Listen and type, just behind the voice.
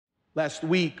Last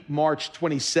week, March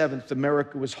 27th,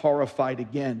 America was horrified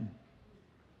again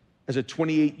as a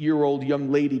 28-year-old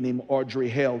young lady named Audrey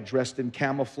Hale, dressed in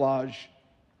camouflage,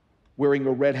 wearing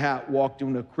a red hat, walked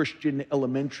into a Christian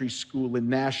elementary school in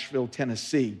Nashville,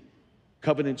 Tennessee,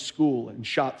 Covenant School, and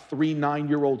shot 3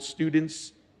 9-year-old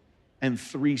students and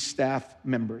 3 staff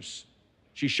members.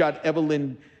 She shot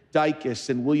Evelyn Dykes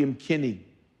and William Kinney.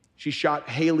 She shot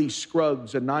Haley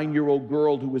Scruggs, a 9-year-old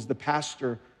girl who was the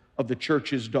pastor of the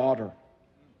church's daughter.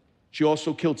 She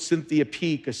also killed Cynthia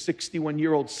Peak, a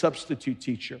 61-year-old substitute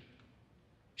teacher.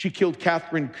 She killed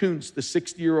Catherine Kuntz, the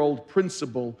 60-year-old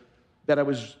principal that I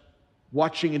was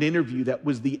watching an interview that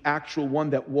was the actual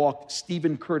one that walked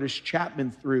Stephen Curtis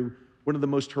Chapman through one of the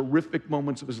most horrific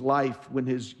moments of his life when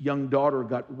his young daughter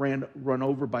got run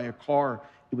over by a car.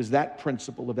 It was that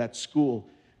principal of that school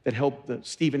that helped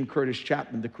Stephen Curtis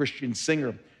Chapman, the Christian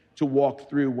singer, to walk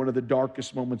through one of the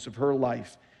darkest moments of her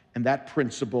life. And that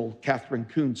principal, Catherine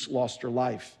Kuntz, lost her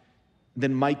life. And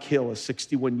then Mike Hill, a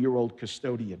 61-year-old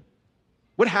custodian.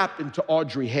 What happened to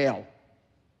Audrey Hale,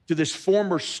 to this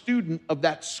former student of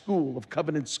that school, of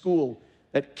Covenant School,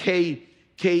 that K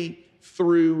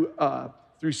through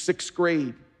 6th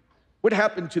grade? What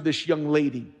happened to this young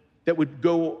lady that would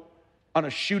go on a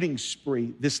shooting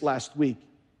spree this last week?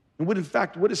 And what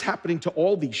is happening to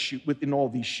all these within all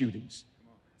these shootings?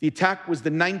 The attack was the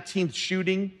 19th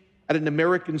shooting at an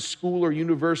American school or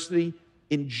university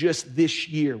in just this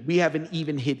year. We haven't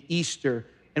even hit Easter,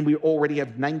 and we already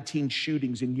have 19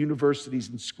 shootings in universities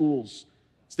and schools.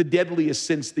 It's the deadliest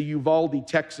since the Uvalde,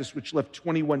 Texas, which left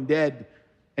 21 dead.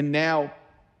 And now,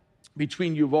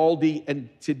 between Uvalde and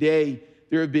today,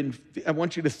 there have been, I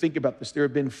want you to think about this, there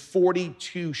have been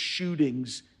 42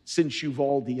 shootings since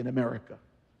Uvalde in America.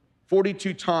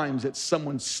 42 times that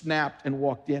someone snapped and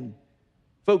walked in.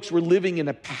 Folks, we're living in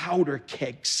a powder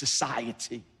keg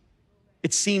society.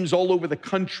 It seems all over the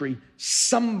country,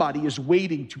 somebody is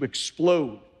waiting to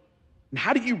explode. And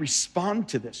how do you respond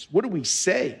to this? What do we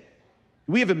say?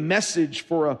 We have a message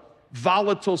for a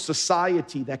volatile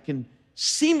society that can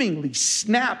seemingly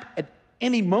snap at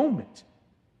any moment.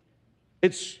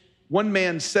 It's one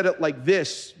man said it like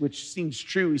this, which seems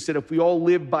true. He said, if we all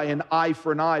lived by an eye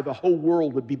for an eye, the whole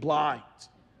world would be blind.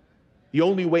 The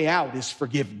only way out is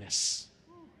forgiveness.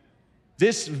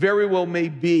 This very well may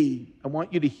be, I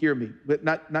want you to hear me, but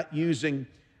not using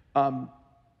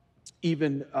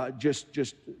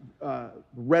just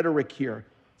rhetoric here.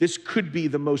 This could be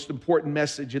the most important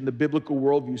message in the Biblical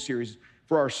Worldview series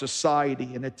for our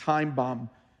society in a time bomb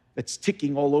that's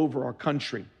ticking all over our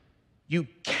country. You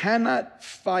cannot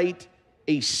fight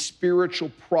a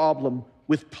spiritual problem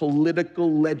with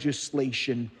political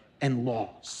legislation and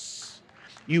laws.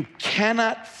 You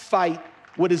cannot fight,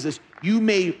 what is this? You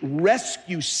may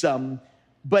rescue some,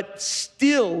 but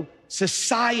still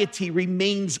society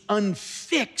remains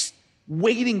unfixed,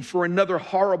 waiting for another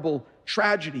horrible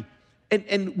tragedy.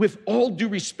 And with all due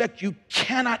respect, you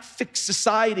cannot fix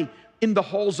society in the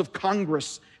halls of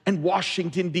Congress and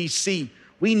Washington, D.C.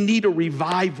 We need a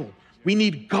revival. We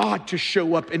need God to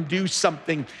show up and do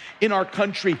something in our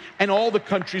country and all the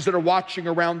countries that are watching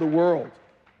around the world.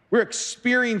 We're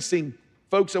experiencing,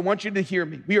 folks, I want you to hear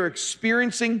me. We are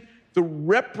experiencing the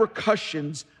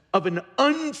repercussions of an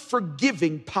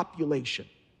unforgiving population.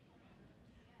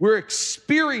 We're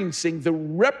experiencing the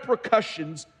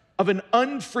repercussions of an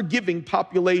unforgiving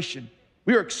population.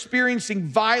 We are experiencing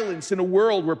violence in a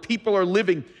world where people are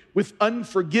living with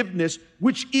unforgiveness,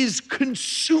 which is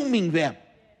consuming them.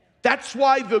 That's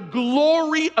why the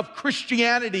glory of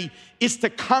Christianity is to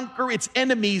conquer its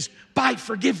enemies by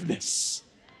forgiveness.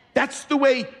 That's the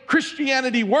way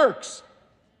Christianity works.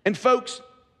 And folks,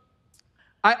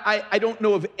 I don't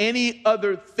know of any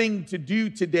other thing to do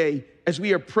today as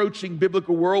we are approaching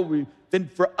biblical worldview than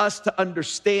for us to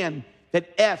understand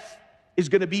that F is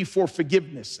going to be for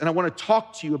forgiveness. And I want to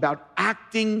talk to you about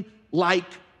acting like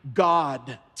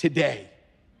God today.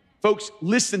 Folks,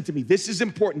 listen to me. This is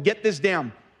important. Get this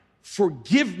down.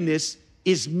 Forgiveness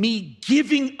is me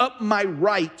giving up my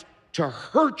right to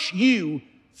hurt you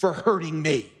for hurting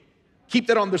me. Keep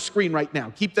that on the screen right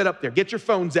now. Keep that up there. Get your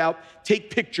phones out. Take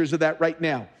pictures of that right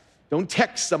now. Don't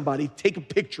text somebody. Take a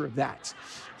picture of that.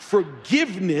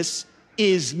 Forgiveness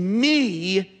is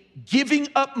me giving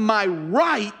up my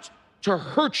right to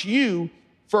hurt you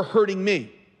for hurting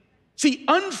me. See,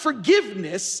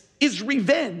 unforgiveness is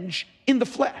revenge in the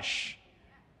flesh.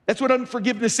 That's what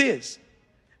unforgiveness is.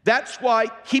 That's why,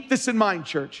 keep this in mind,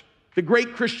 church. The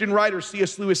great Christian writer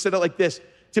C.S. Lewis said it like this: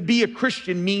 to be a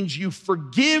Christian means you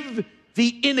forgive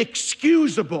the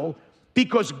inexcusable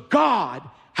because God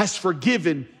has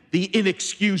forgiven the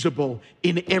inexcusable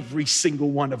in every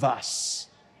single one of us.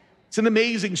 It's an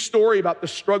amazing story about the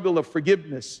struggle of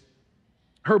forgiveness.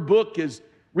 Her book has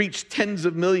reached tens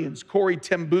of millions. Corrie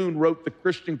ten Boom wrote the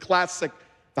Christian classic,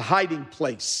 The Hiding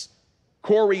Place.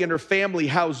 Corrie and her family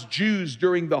housed Jews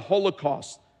during the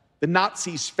Holocaust. The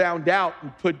Nazis found out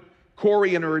and put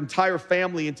Corrie and her entire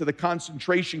family into the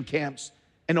concentration camps,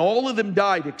 and all of them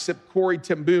died except Corrie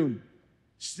ten Boom.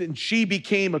 And she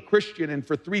became a Christian, and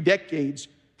for 3 decades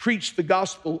preached the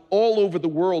gospel all over the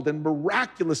world, and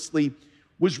miraculously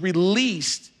was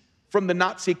released from the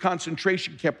Nazi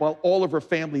concentration camp while all of her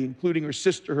family, including her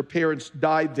sister, her parents,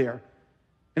 died there.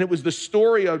 And it was the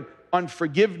story of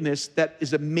unforgiveness that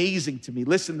is amazing to me.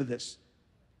 Listen to this.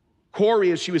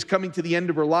 Corrie, as she was coming to the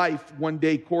end of her life, one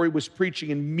day Corrie was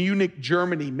preaching in Munich,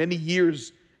 Germany, many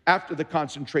years after the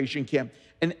concentration camp.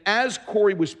 And as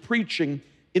Corrie was preaching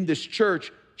in this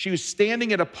church, she was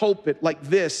standing at a pulpit like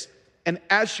this, and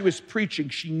as she was preaching,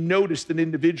 she noticed an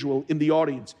individual in the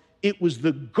audience. It was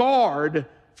the guard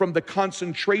from the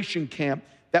concentration camp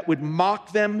that would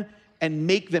mock them and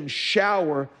make them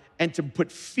shower and to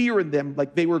put fear in them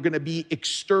like they were going to be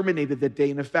exterminated that day.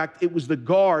 And in fact, it was the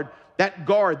guard,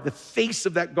 the face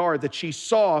of that guard that she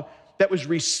saw that was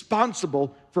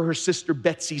responsible for her sister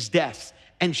Betsy's death.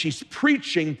 And she's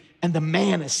preaching, and the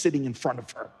man is sitting in front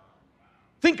of her.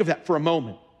 Think of that for a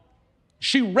moment.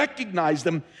 She recognized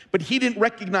him, but he didn't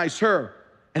recognize her.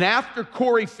 And after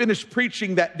Corrie finished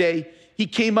preaching that day, he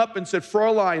came up and said,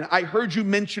 "Fraulein, I heard you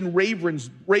mention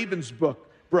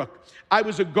Ravensbrück. I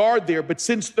was a guard there, but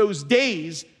since those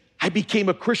days, I became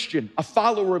a Christian, a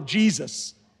follower of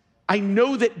Jesus. I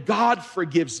know that God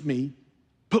forgives me,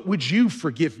 but would you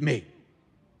forgive me?"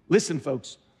 Listen,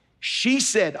 folks. She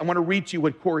said, I want to read to you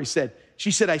what Corrie said. She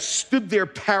said, "I stood there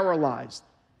paralyzed.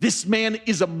 This man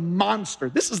is a monster."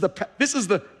 This is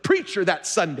the preacher that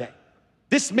Sunday.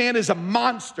 This man is a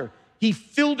monster. He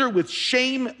filled her with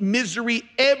shame, misery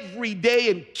every day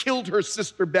and killed her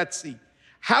sister Betsy.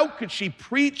 How could she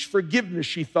preach forgiveness,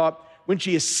 she thought, when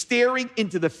she is staring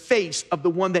into the face of the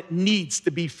one that needs to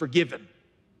be forgiven?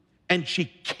 And she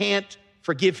can't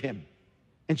forgive him.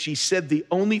 And she said the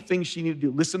only thing she needed to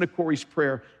do, listen to Corrie's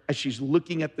prayer as she's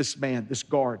looking at this man, this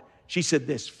guard. She said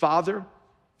this: "Father,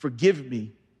 forgive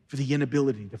me for the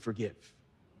inability to forgive.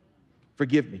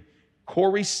 Forgive me."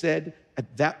 Corrie said,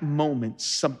 at that moment,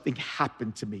 something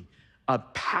happened to me. A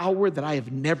power that I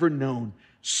have never known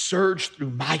surged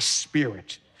through my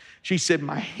spirit. She said,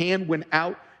 my hand went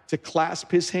out to clasp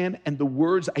his hand, and the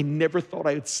words I never thought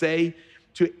I would say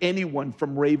to anyone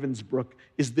from Ravensbrück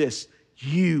is this: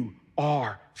 "You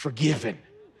are forgiven."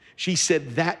 She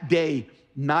said that day,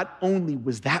 not only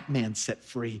was that man set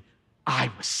free,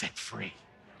 I was set free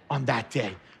on that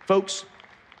day. Folks,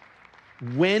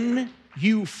 when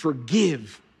you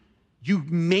forgive, you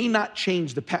may not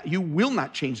change the past, you will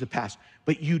not change the past,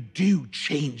 but you do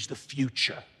change the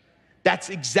future. That's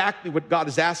exactly what God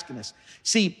is asking us.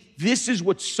 See, this is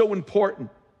what's so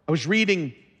important. I was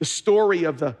reading the story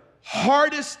of the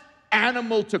hardest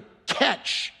animal to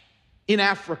catch in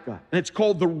Africa, and it's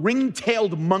called the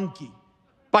ring-tailed monkey.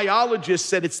 Biologists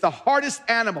said it's the hardest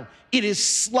animal. It is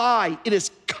sly, it is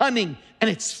cunning, and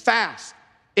it's fast.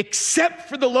 Except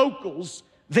for the locals,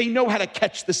 they know how to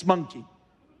catch this monkey.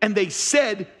 And they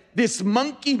said this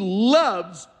monkey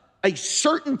loves a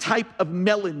certain type of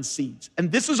melon seeds.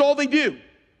 And this is all they do.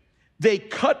 They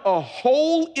cut a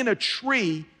hole in a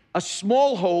tree, a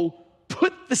small hole,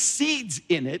 put the seeds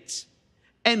in it,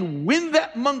 and when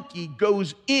that monkey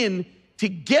goes in to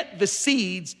get the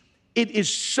seeds, it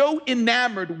is so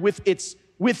enamored with its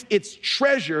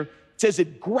treasure, it says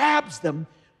it grabs them,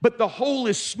 but the hole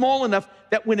is small enough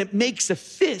that when it makes a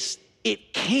fist,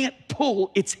 it can't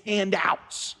pull its hand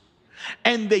out.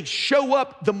 And they show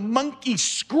up, the monkey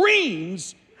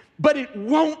screams, but it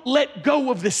won't let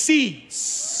go of the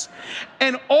seeds.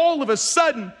 And all of a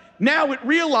sudden, now it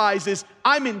realizes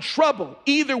I'm in trouble.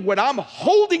 Either what I'm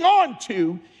holding on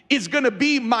to is gonna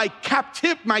be my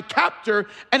captor,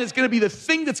 and it's gonna be the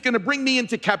thing that's gonna bring me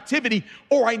into captivity,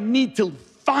 or I need to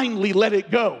finally let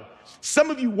it go. Some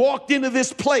of you walked into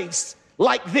this place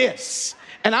like this,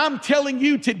 and I'm telling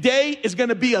you, today is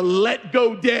gonna be a let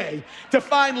go day to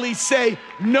finally say,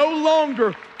 no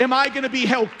longer am I gonna be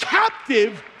held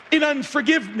captive in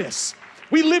unforgiveness.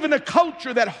 We live in a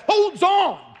culture that holds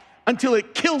on until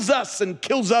it kills us and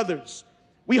kills others.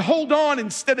 We hold on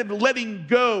instead of letting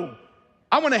go.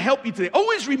 I wanna help you today.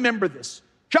 Always remember this.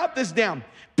 Jot this down.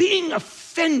 Being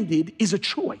offended is a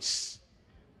choice.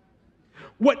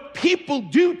 What people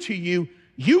do to you,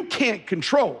 you can't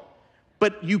control.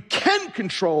 But you can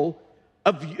control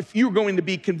if you're going to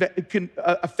be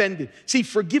offended. See,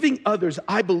 forgiving others,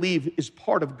 I believe, is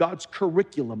part of God's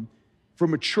curriculum for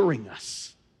maturing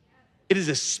us. It is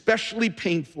especially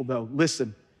painful, though.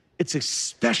 Listen, it's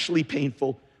especially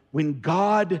painful when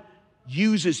God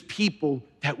uses people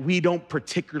that we don't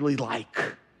particularly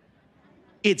like.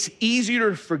 It's easier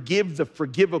to forgive the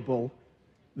forgivable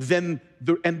than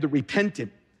the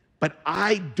repentant. But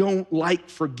I don't like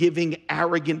forgiving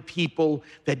arrogant people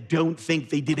that don't think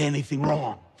they did anything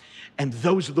wrong. And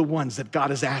those are the ones that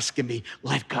God is asking me,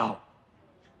 let go.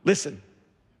 Listen,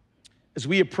 as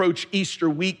we approach Easter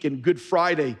week and Good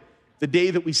Friday, the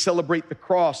day that we celebrate the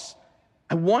cross,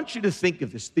 I want you to think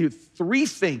of this. There are three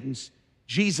things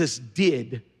Jesus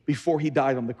did before he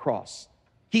died on the cross.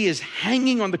 He is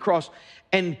hanging on the cross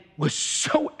and was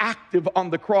so active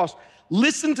on the cross.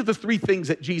 Listen to the three things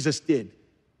that Jesus did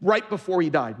right before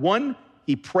he died. One,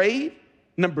 he prayed.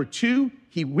 Number two,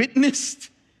 he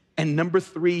witnessed. And number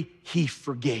three, he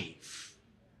forgave.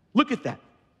 Look at that.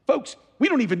 Folks, we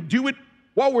don't even do it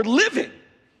while we're living.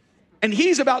 And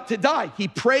he's about to die. He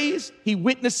prays, he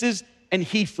witnesses, and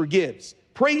he forgives.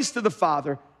 Prays to the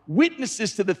Father,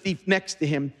 witnesses to the thief next to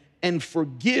him, and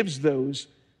forgives those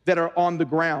that are on the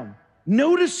ground.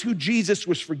 Notice who Jesus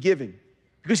was forgiving,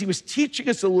 because he was teaching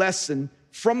us a lesson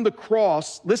from the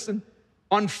cross, listen,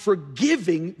 on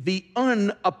forgiving the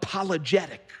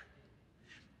unapologetic.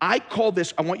 I call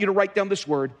this, I want you to write down this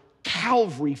word,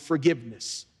 Calvary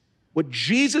forgiveness. What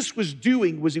Jesus was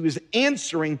doing was he was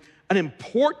answering an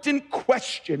important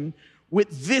question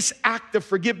with this act of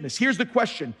forgiveness. Here's the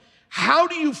question. How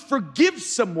do you forgive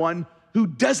someone who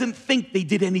doesn't think they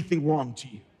did anything wrong to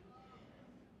you?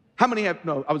 How many have,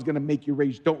 no, I was gonna make you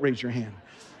raise, don't raise your hand.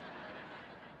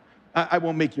 I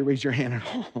won't make you raise your hand at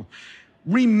all.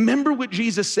 Remember what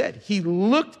Jesus said. He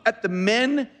looked at the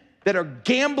men that are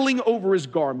gambling over his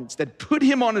garments, that put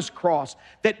him on his cross,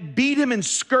 that beat him and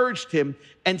scourged him,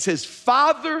 and says,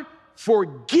 Father,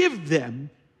 forgive them,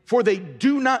 for they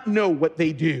do not know what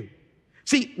they do.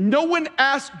 See, no one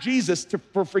asked Jesus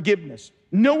for forgiveness.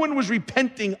 No one was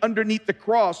repenting underneath the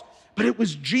cross, but it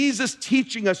was Jesus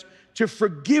teaching us to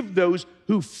forgive those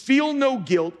who feel no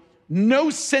guilt, no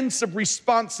sense of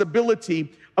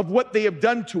responsibility of what they have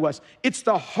done to us. It's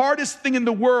the hardest thing in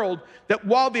the world that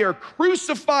while they are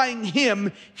crucifying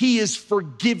him, he is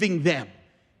forgiving them.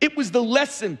 It was the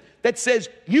lesson that says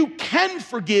you can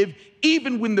forgive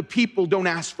even when the people don't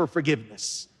ask for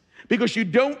forgiveness. Because you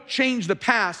don't change the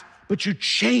past, but you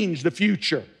change the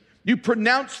future. You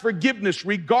pronounce forgiveness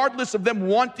regardless of them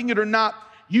wanting it or not.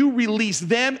 You release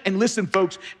them, and listen,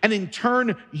 folks, and in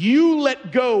turn, you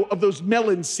let go of those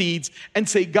melon seeds and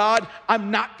say, God,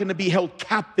 I'm not gonna be held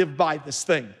captive by this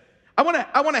thing. I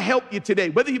wanna help you today,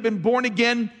 whether you've been born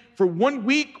again for 1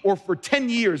 week or for 10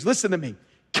 years, listen to me.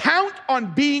 Count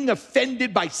on being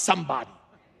offended by somebody.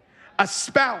 A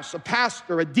spouse, a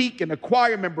pastor, a deacon, a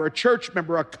choir member, a church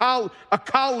member, a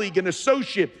colleague, an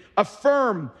associate, a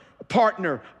firm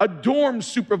partner, a dorm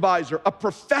supervisor, a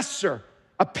professor,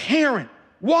 a parent.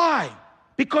 Why?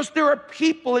 Because there are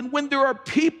people, and when there are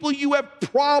people, you have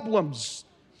problems.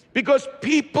 Because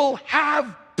people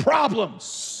have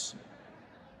problems.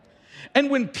 And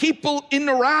when people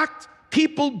interact,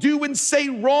 people do and say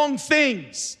wrong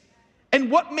things. And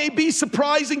what may be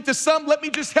surprising to some, let me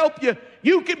just help you.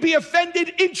 You can be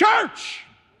offended in church.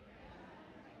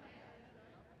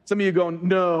 Some of you going,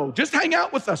 no, just hang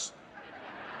out with us.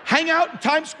 Hang out in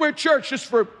Times Square Church just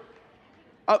for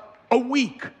a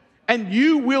week. And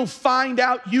you will find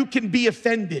out you can be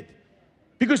offended.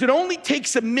 Because it only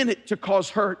takes a minute to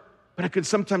cause hurt, but it can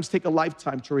sometimes take a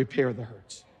lifetime to repair the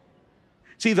hurts.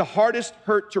 See, the hardest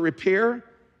hurt to repair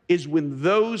is when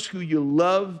those who you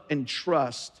love and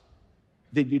trust,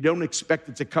 that you don't expect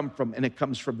it to come from, and it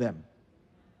comes from them.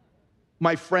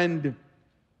 My friend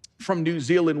from New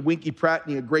Zealand, Winky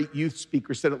Pratney, a great youth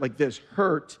speaker, said it like this: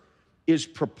 hurt is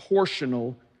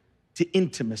proportional to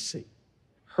intimacy.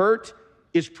 Hurt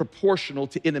is proportional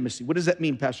to intimacy. What does that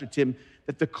mean, Pastor Tim?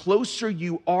 That the closer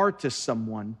you are to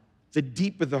someone, the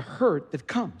deeper the hurt that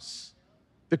comes.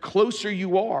 The closer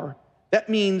you are, that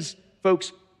means,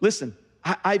 folks, listen,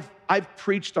 I've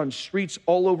preached on streets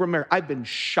all over America. I've been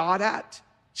shot at,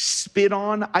 spit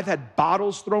on. I've had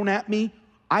bottles thrown at me.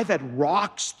 I've had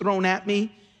rocks thrown at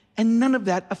me, and none of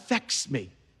that affects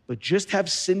me. But just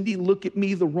have Cindy look at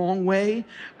me the wrong way,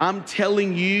 I'm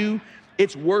telling you,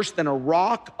 it's worse than a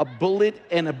rock, a bullet,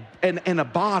 and a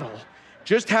bottle.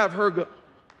 Just have her go.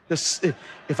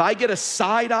 If I get a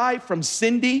side eye from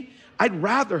Cindy, I'd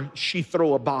rather she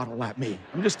throw a bottle at me.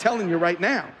 I'm just telling you right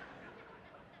now.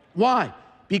 Why?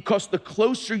 Because the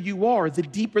closer you are, the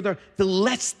deeper the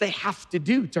less they have to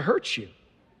do to hurt you.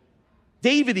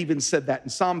 David even said that in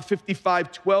Psalm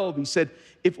 55:12. He said,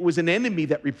 if it was an enemy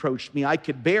that reproached me, I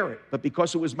could bear it. But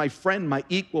because it was my friend, my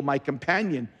equal, my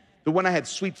companion, The one I had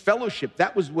sweet fellowship,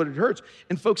 that was what it hurts.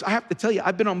 And folks, I have to tell you,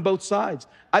 I've been on both sides.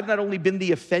 I've not only been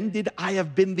the offended, I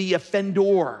have been the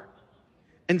offender.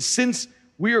 And since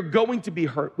we are going to be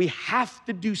hurt, we have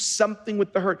to do something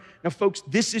with the hurt. Now, folks,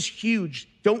 this is huge.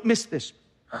 Don't miss this.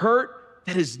 Hurt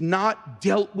that is not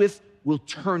dealt with will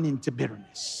turn into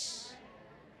bitterness.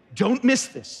 Don't miss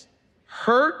this.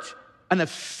 Hurt, an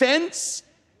offense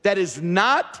that is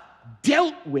not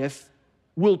dealt with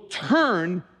will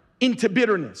turn into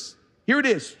bitterness. Here it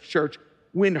is, church.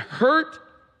 When hurt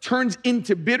turns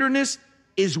into bitterness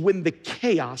is when the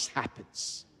chaos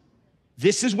happens.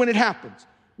 This is when it happens.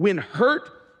 When hurt,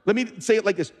 let me say it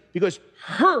like this, because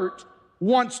hurt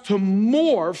wants to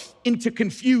morph into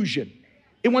confusion.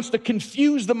 It wants to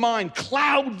confuse the mind,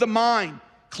 cloud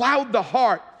the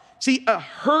heart. See, a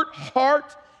hurt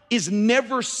heart is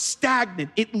never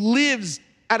stagnant. It lives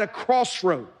at a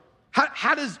crossroad.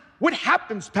 What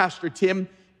happens, Pastor Tim,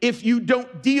 if you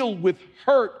don't deal with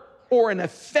hurt or an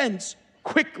offense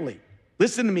quickly?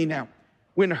 Listen to me now.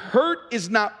 When hurt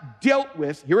is not dealt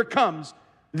with, here it comes,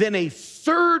 then a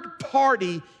third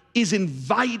party is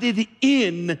invited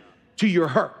in to your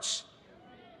hurts.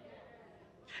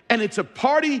 And it's a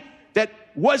party that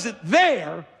wasn't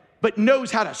there, but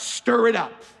knows how to stir it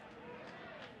up.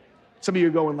 Some of you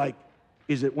are going like,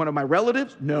 is it one of my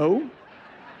relatives? No.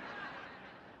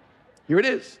 Here it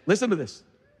is. Listen to this.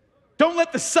 Don't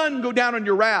let the sun go down on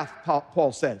your wrath,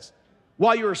 Paul says,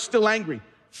 while you're still angry.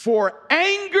 For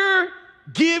anger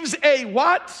gives a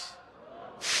what?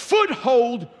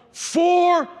 Foothold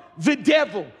for the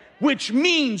devil, which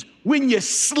means when you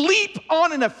sleep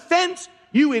on an offense,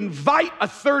 you invite a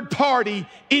third party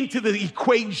into the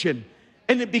equation,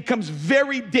 and it becomes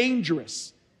very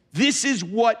dangerous. This is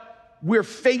what we're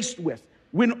faced with.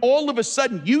 When all of a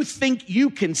sudden you think you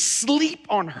can sleep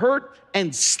on hurt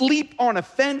and sleep on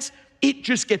offense, it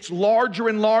just gets larger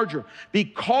and larger.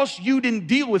 Because you didn't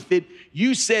deal with it,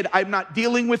 you said, I'm not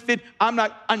dealing with it. I'm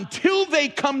not, until they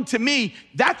come to me.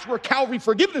 That's where Calvary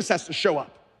forgiveness has to show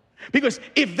up. Because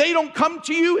if they don't come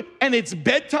to you and it's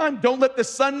bedtime, don't let the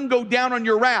sun go down on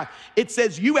your wrath. It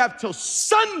says you have till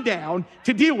sundown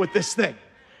to deal with this thing.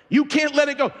 You can't let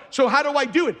it go. So how do I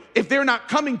do it if they're not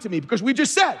coming to me? Because we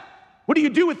just said, what do you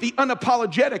do with the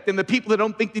unapologetic and the people that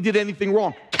don't think they did anything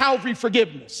wrong? Calvary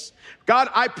forgiveness. God,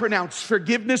 I pronounce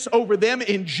forgiveness over them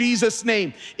in Jesus'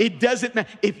 name. It doesn't matter.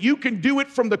 If you can do it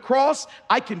from the cross,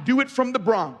 I can do it from the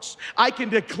Bronx. I can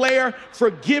declare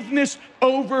forgiveness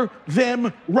over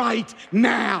them right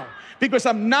now. Because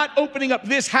I'm not opening up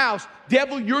this house.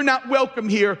 Devil, you're not welcome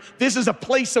here. This is a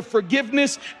place of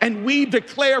forgiveness, and we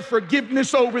declare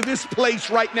forgiveness over this place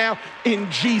right now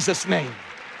in Jesus' name.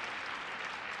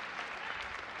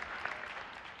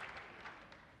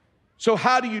 So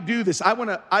how do you do this? I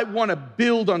want to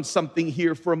build on something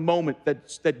here for a moment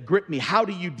that gripped me. How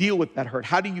do you deal with that hurt?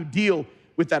 How do you deal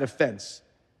with that offense?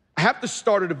 I have to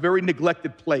start at a very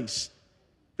neglected place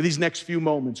for these next few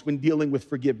moments when dealing with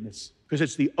forgiveness, because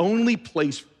it's the only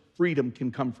place freedom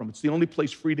can come from. It's the only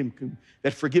place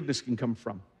that forgiveness can come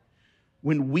from.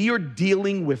 When we are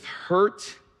dealing with hurt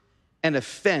and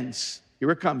offense,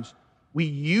 here it comes, we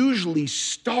usually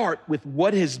start with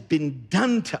what has been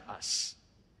done to us.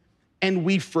 And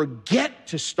we forget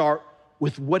to start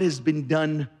with what has been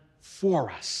done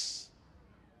for us.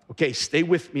 Okay, stay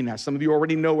with me now. Some of you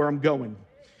already know where I'm going.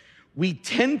 We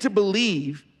tend to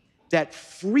believe that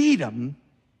freedom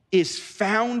is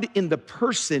found in the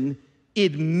person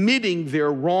admitting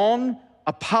they're wrong,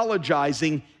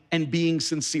 apologizing, and being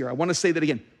sincere. I want to say that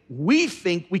again. We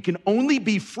think we can only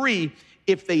be free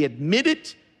if they admit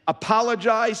it,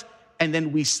 apologize, and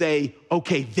then we say,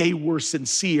 okay, they were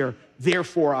sincere,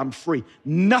 therefore I'm free.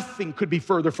 Nothing could be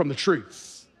further from the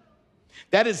truth.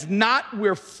 That is not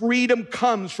where freedom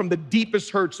comes from the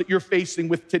deepest hurts that you're facing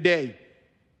with today.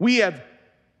 We have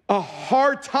a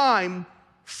hard time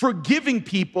forgiving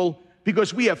people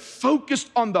because we have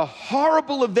focused on the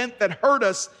horrible event that hurt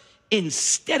us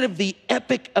instead of the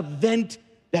epic event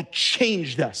that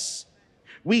changed us.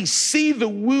 We see the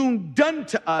wound done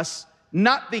to us,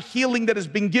 not the healing that has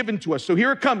been given to us. So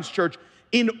here it comes, church.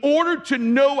 In order to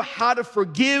know how to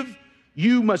forgive,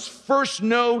 you must first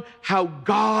know how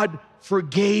God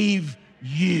forgave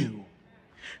you.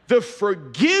 The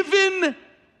forgiven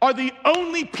are the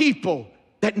only people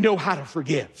that know how to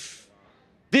forgive.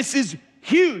 This is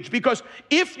huge, because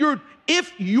if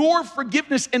your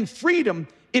forgiveness and freedom,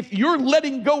 if you're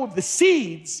letting go of the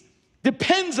seeds,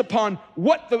 depends upon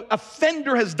what the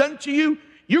offender has done to you,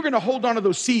 you're going to hold on to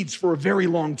those seeds for a very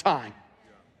long time.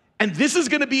 And this is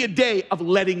going to be a day of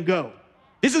letting go.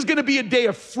 This is going to be a day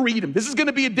of freedom. This is going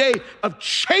to be a day of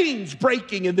chains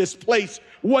breaking in this place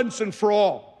once and for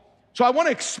all. So I want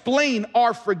to explain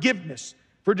our forgiveness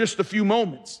for just a few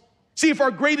moments. See, if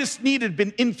our greatest need had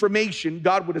been information,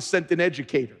 God would have sent an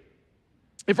educator.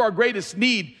 If our greatest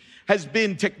need has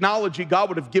been technology, God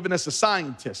would have given us a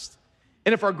scientist.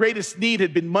 And if our greatest need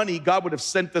had been money, God would have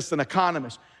sent us an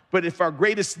economist. But if our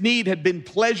greatest need had been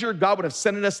pleasure, God would have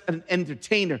sent us an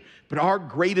entertainer. But our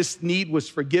greatest need was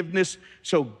forgiveness,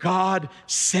 so God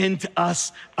sent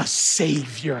us a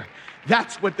Savior.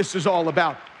 That's what this is all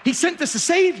about. He sent us a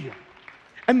Savior.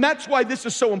 And that's why this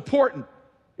is so important.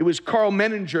 It was Carl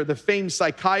Menninger, the famed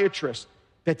psychiatrist,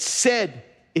 that said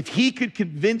if he could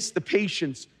convince the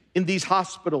patients in these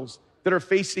hospitals that are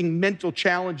facing mental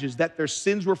challenges that their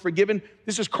sins were forgiven.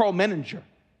 This is Carl Menninger.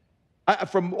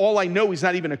 From all I know, he's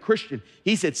not even a Christian.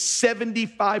 He said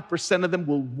 75% of them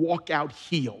will walk out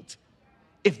healed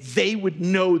if they would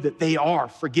know that they are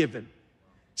forgiven.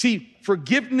 See,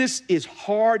 forgiveness is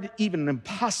hard, even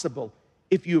impossible,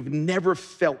 if you've never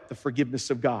felt the forgiveness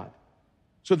of God.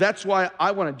 So that's why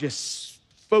I want to just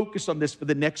focus on this for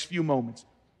the next few moments.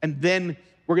 And then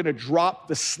we're going to drop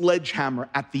the sledgehammer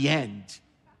at the end.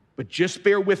 But just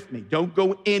bear with me. Don't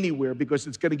go anywhere because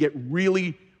it's going to get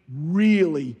really,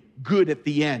 really good at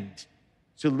the end.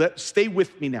 So stay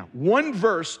with me now. One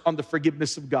verse on the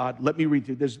forgiveness of God. Let me read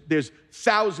through. There's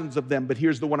thousands of them, but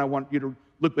here's the one I want you to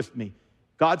look with me.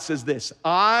 God says this,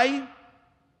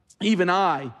 even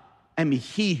I, am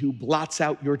he who blots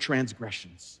out your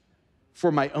transgressions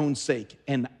for my own sake,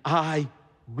 and I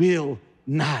will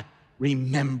not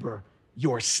remember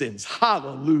your sins.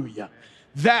 Hallelujah.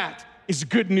 That is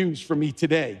good news for me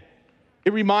today.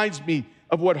 It reminds me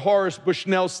of what Horace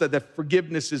Bushnell said, that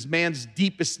forgiveness is man's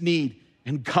deepest need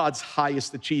and God's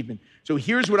highest achievement. So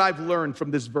here's what I've learned from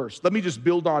this verse. Let me just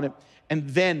build on it, and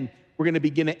then we're going to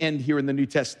begin to end here in the New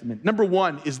Testament. Number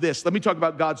one is this. Let me talk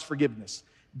about God's forgiveness.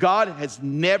 God has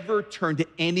never turned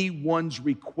anyone's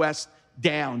request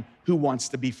down who wants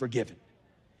to be forgiven.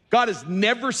 God has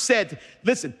never said,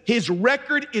 listen, his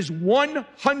record is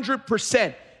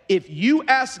 100%. If you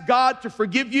ask God to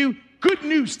forgive you, good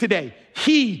news today,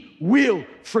 he will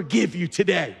forgive you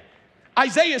today.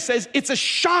 Isaiah says it's a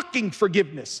shocking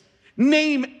forgiveness.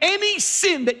 Name any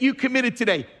sin that you committed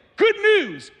today. Good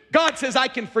news, God says I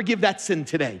can forgive that sin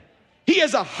today. He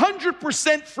has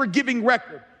 100% forgiving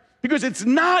record because it's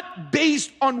not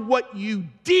based on what you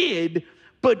did,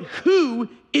 but who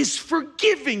is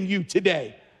forgiving you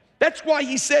today. That's why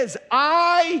he says,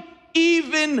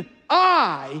 even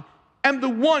I am the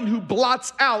one who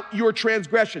blots out your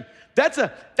transgression. That's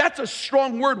a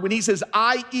strong word when he says,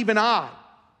 even I.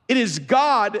 It is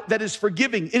God that is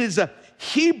forgiving. It is a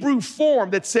Hebrew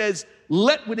form that says,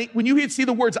 when you see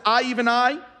the words even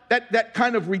I, that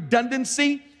kind of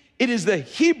redundancy, it is the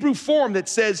Hebrew form that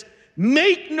says,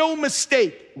 make no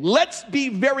mistake, let's be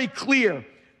very clear.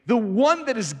 The one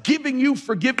that is giving you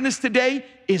forgiveness today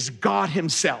is God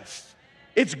himself.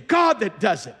 It's God that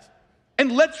does it.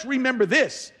 And let's remember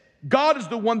this, God is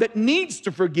the one that needs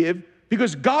to forgive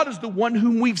because God is the one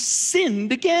whom we've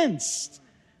sinned against.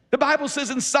 The Bible says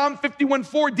in Psalm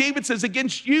 51:4, David says,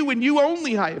 against you and you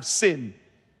only I have sinned.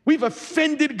 We've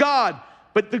offended God.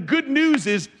 But the good news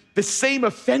is the same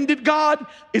offended God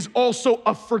is also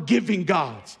a forgiving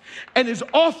God and is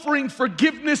offering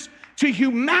forgiveness to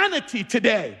humanity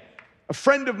today. A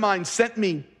friend of mine sent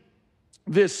me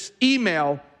this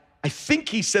email. I think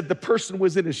he said the person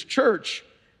was in his church.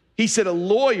 He said a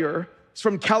lawyer, he's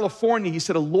from California, he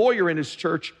said a lawyer in his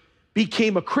church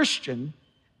became a Christian,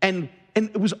 and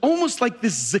it was almost like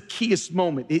this Zacchaeus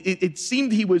moment. It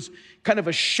seemed he was kind of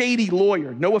a shady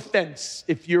lawyer. No offense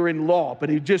if you're in law,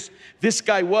 but this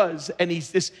guy was, and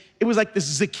it was like this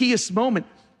Zacchaeus moment.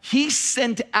 He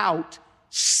sent out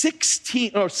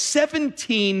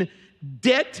 17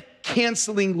 debt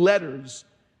canceling letters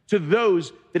to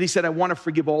those that he said, I want to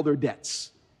forgive all their debts.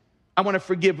 I want to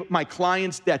forgive my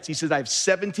clients' debts. He says, I have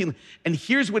 17. And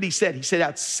here's what he said. He sent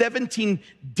out 17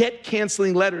 debt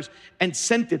canceling letters and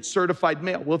sent it certified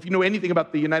mail. Well, if you know anything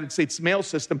about the United States mail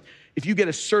system, if you get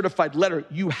a certified letter,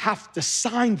 you have to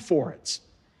sign for it.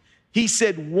 He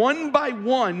said, one by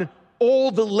one, all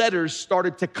the letters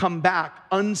started to come back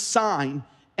unsigned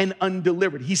and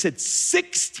undelivered. He said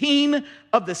 16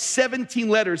 of the 17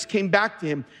 letters came back to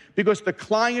him because the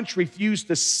clients refused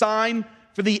to sign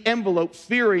for the envelope,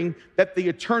 fearing that the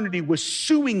attorney was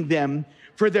suing them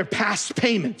for their past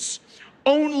payments.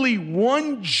 Only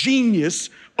one genius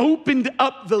opened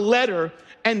up the letter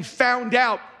and found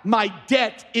out my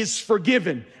debt is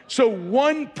forgiven. So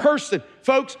one person,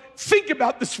 folks, think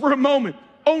about this for a moment.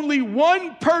 Only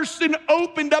one person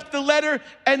opened up the letter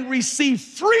and received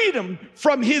freedom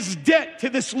from his debt to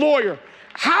this lawyer.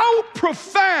 How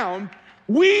profound.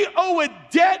 We owe a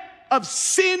debt of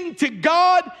sin to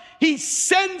God. He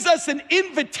sends us an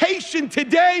invitation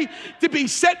today to be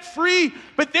set free,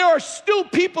 but there are still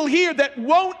people here that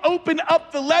won't open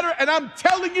up the letter, and I'm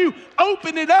telling you,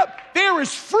 open it up. There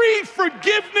is free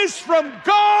forgiveness from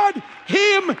God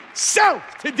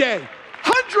himself today.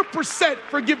 100%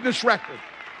 forgiveness record.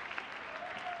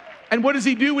 And what does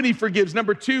he do when he forgives?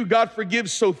 Number two, God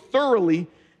forgives so thoroughly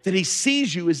that he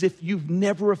sees you as if you've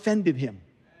never offended him.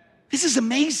 This is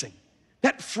amazing.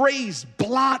 That phrase,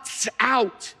 blots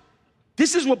out.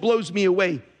 This is what blows me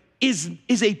away, is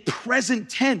a present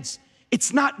tense.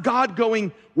 It's not God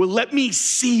going, well, let me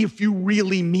see if you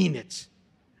really mean it.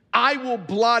 I will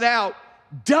blot out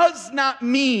does not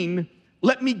mean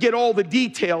let me get all the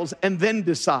details and then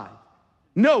decide.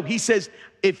 No, he says,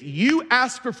 if you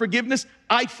ask for forgiveness,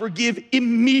 I forgive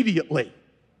immediately.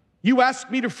 You ask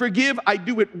me to forgive, I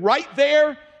do it right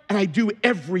there, and I do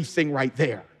everything right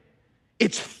there.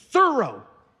 It's thorough.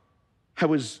 I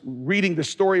was reading the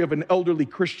story of an elderly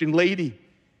Christian lady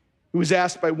who was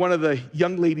asked by one of the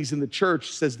young ladies in the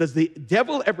church, says, does the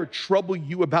devil ever trouble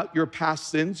you about your past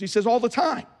sins? She says, all the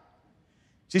time.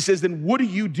 She says, then what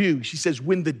do? She says,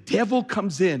 when the devil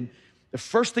comes in, the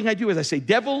first thing I do is I say,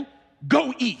 devil,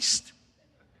 go east.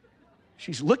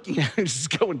 She's looking at her, she's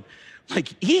going, like,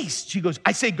 east? She goes,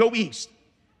 I say, go east.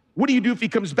 What do you do if he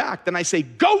comes back? Then I say,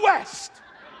 go west.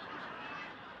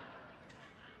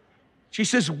 She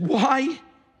says, why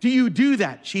do you do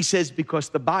that? She says, because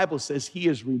the Bible says he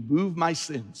has removed my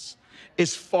sins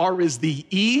as far as the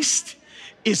east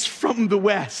is from the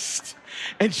west.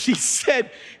 And she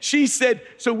said,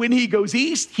 so when he goes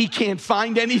east, he can't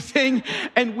find anything.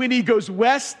 And when he goes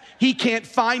west, he can't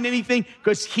find anything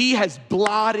because he has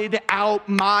blotted out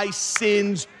my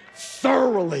sins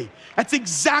thoroughly. That's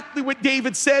exactly what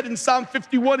David said in Psalm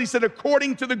 51. He said,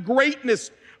 according to the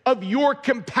greatness of your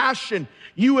compassion,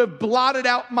 you have blotted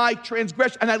out my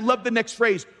transgression. And I love the next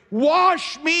phrase.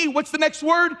 Wash me, what's the next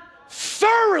word?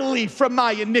 Thoroughly from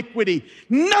my iniquity.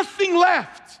 Nothing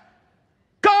left.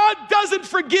 God doesn't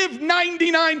forgive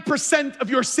 99% of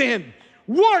your sin.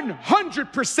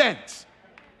 100%.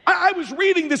 I was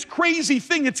reading this crazy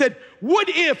thing. It said, what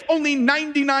if only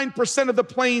 99% of the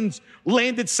planes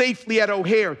landed safely at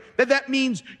O'Hare? That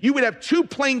means you would have 2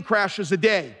 plane crashes a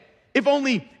day. If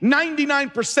only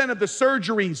 99% of the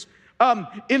surgeries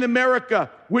in America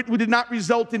did not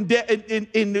result in death,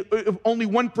 if only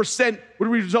 1% would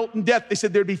result in death, they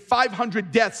said there'd be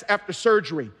 500 deaths after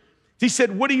surgery. He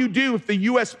said, what do you do if the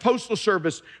U.S. Postal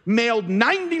Service mailed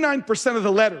 99% of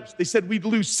the letters? They said we'd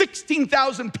lose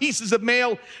 16,000 pieces of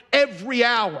mail every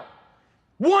hour.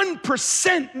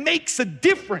 1% makes a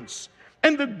difference.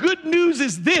 And the good news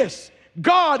is this.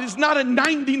 God is not a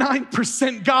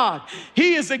 99% God.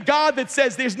 He is a God that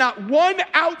says there's not one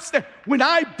outstanding. When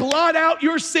I blot out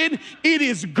your sin, it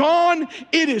is gone.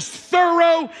 It is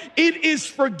thorough. It is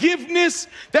forgiveness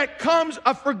that comes,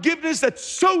 a forgiveness that's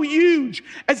so huge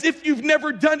as if you've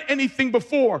never done anything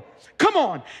before. Come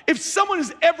on. If someone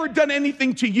has ever done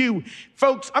anything to you,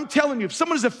 folks, I'm telling you, if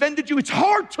someone has offended you, it's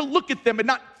hard to look at them and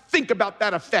not think about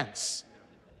that offense.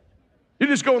 You're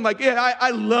just going like, yeah,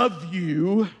 I love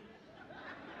you.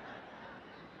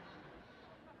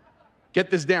 Get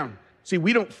this down. See,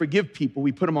 we don't forgive people,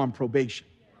 we put them on probation.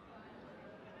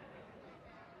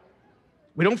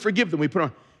 We don't forgive them, we put them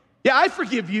on, yeah, I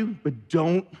forgive you, but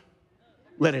don't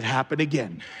let it happen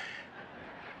again.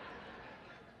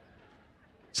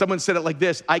 Someone said it like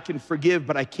this, I can forgive,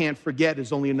 but I can't forget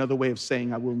is only another way of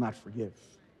saying I will not forgive.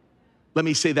 Let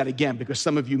me say that again because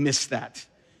some of you missed that.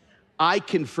 I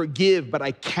can forgive, but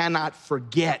I cannot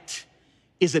forget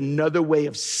is another way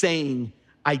of saying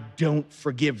I don't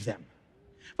forgive them.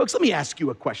 Folks, let me ask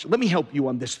you a question. Let me help you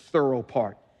on this thorough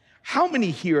part. How many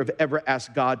here have ever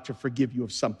asked God to forgive you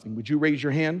of something? Would you raise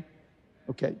your hand?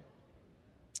 Okay.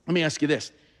 Let me ask you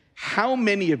this. How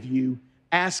many of you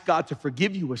asked God to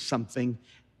forgive you of something?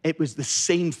 It was the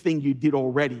same thing you did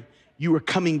already. You were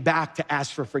coming back to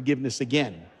ask for forgiveness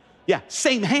again. Yeah,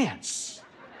 same hands.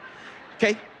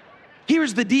 Okay?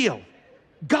 Here's the deal.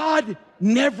 God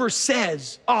never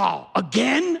says, oh,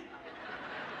 again?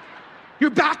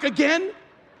 You're back again?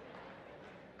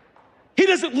 He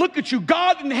doesn't look at you.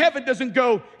 God in heaven doesn't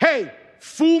go, hey,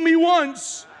 fool me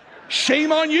once,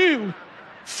 shame on you.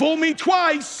 Fool me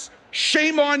twice,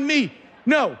 shame on me.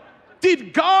 No.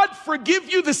 Did God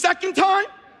forgive you the second time?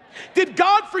 Did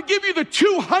God forgive you the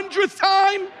 200th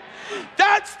time?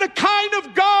 That's the kind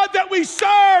of God that we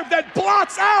serve that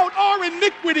blots out our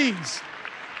iniquities.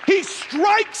 He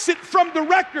strikes it from the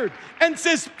record and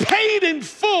says, paid in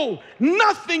full,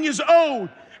 nothing is owed.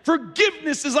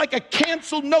 Forgiveness is like a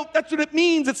canceled note. That's what it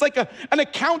means. It's like an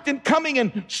accountant coming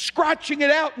and scratching it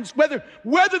out. And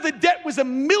whether the debt was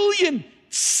 1,000,000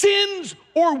 sins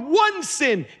or one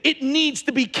sin, it needs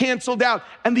to be canceled out.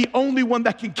 And the only one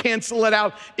that can cancel it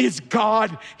out is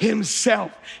God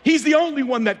himself. He's the only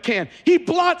one that can. He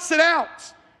blots it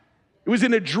out. It was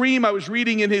in a dream I was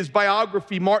reading in his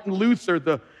biography. Martin Luther,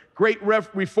 the great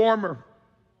reformer,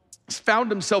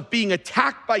 found himself being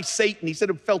attacked by Satan. He said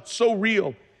it felt so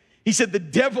real. He said the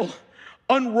devil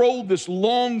unrolled this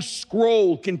long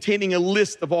scroll containing a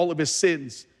list of all of his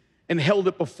sins and held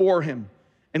it before him.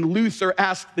 And Luther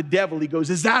asked the devil, he goes,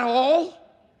 "Is that all?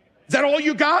 Is that all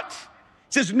you got?" He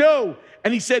says, "No."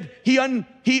 And he said, he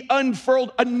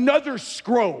unfurled another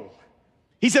scroll.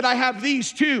 He said, "I have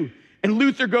these too." And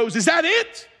Luther goes, "Is that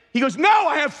it?" He goes, "No,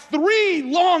 I have 3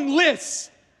 long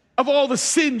lists of all the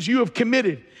sins you have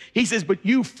committed." He says, "But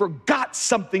you forgot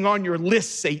something on your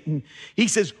list, Satan." He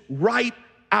says, "Write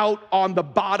out on the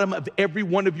bottom of every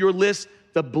one of your lists,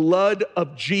 the blood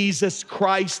of Jesus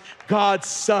Christ, God's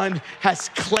Son, has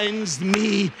cleansed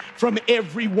me from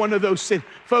every one of those sins."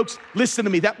 Folks, listen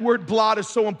to me. That word blot is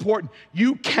so important.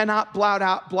 You cannot blot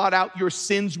out your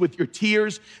sins with your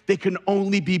tears. They can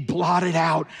only be blotted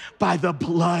out by the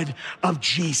blood of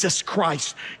Jesus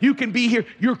Christ. You can be here.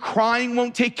 Your crying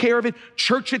won't take care of it.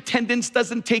 Church attendance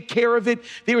doesn't take care of it.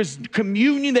 There is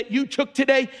communion that you took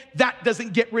today. That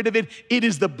doesn't get rid of it. It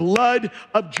is the blood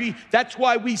of Jesus. That's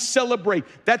why we celebrate.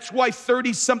 That's why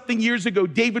 30-something years ago,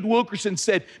 David Wilkerson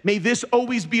said, "May this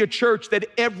always be a church that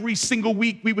every single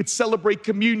week we would celebrate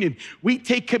communion." We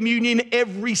take communion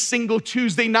every single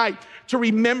Tuesday night to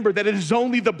remember that it is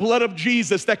only the blood of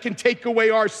Jesus that can take away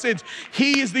our sins.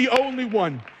 He is the only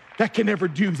one that can ever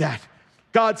do that.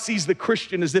 God sees the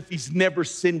Christian as if he's never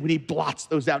sinned when he blots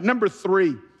those out. Number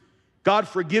 3, God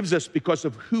forgives us because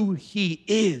of who he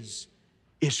is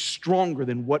stronger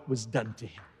than what was done to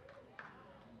him.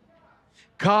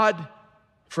 God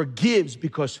forgives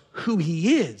because who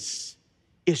he is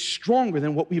stronger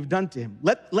than what we've done to him.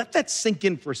 Let that sink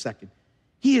in for a second.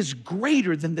 He is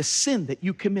greater than the sin that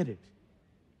you committed,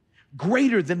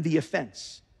 greater than the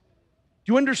offense.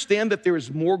 Do you understand that there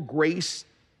is more grace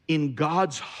in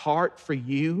God's heart for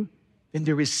you than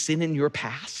there is sin in your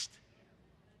past?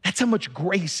 That's how much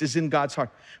grace is in God's heart.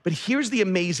 But here's the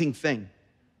amazing thing.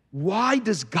 Why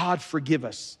does God forgive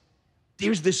us?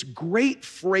 There's this great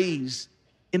phrase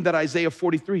in that Isaiah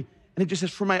 43, and it just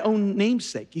says, "For my own name's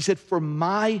sake." He said, "For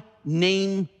my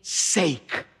name's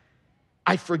sake,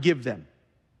 I forgive them."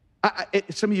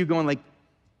 Some of you going like,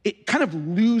 it kind of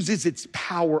loses its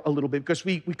power a little bit because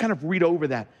we kind of read over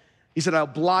that. He said, "I'll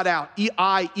blot out,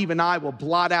 even I will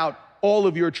blot out all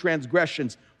of your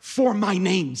transgressions for my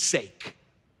name's sake."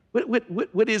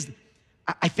 What is,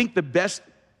 I think the best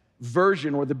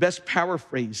version or the best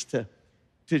paraphrase to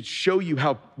show you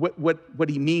how what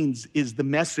he means is the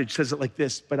Message says it like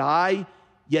this: "But I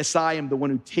am the one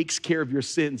who takes care of your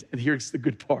sins." And here's the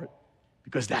good part,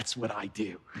 because that's what I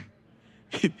do.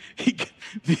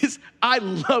 I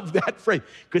love that phrase,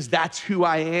 because that's who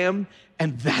I am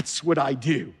and that's what I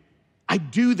do. I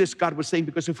do this, God was saying,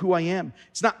 because of who I am.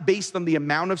 It's not based on the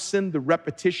amount of sin, the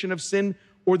repetition of sin,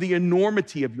 or the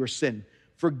enormity of your sin.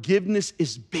 Forgiveness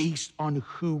is based on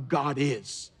who God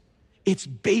is. It's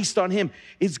based on him.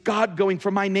 It's God going,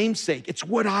 "For my name's sake." It's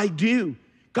what I do.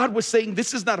 God was saying,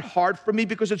 this is not hard for me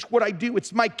because it's what I do.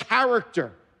 It's my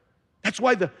character. That's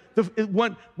why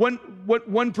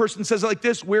one person says it like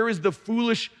this: where is the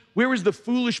foolish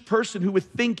person who would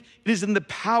think it is in the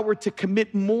power to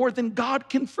commit more than God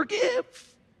can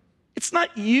forgive? It's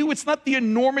not you. It's not the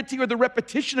enormity or the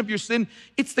repetition of your sin.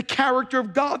 It's the character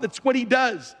of God. That's what he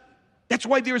does. That's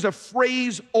why there's a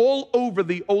phrase all over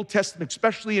the Old Testament,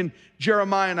 especially in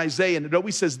Jeremiah and Isaiah, and it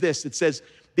always says this. It says,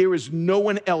 "There is no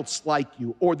one else like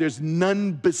you," or "There's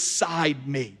none beside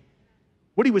me."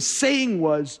 What he was saying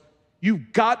was,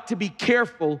 you've got to be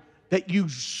careful that you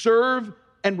serve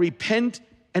and repent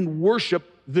and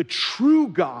worship the true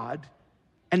God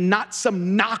and not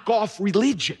some knockoff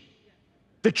religion.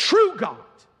 The true God.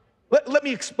 Let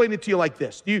me explain it to you like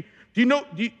this. Do you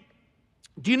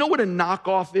know what a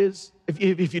knockoff is?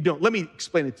 If you don't, let me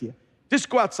explain it to you. Just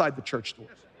go outside the church doors,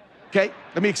 okay?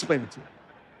 Let me explain it to you.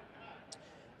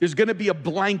 There's gonna be a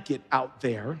blanket out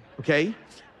there, okay?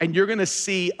 And you're gonna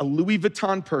see a Louis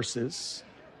Vuitton purses,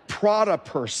 Prada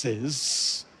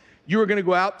purses. You're gonna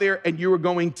go out there and you are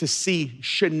going to see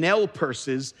Chanel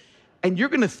purses, and you're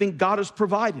gonna think God has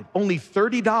provided. Only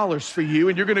 $30 for you,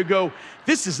 and you're gonna go,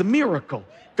 "This is a miracle.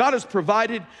 God has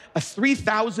provided a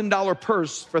 $3,000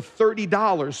 purse for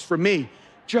 $30 for me.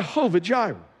 Jehovah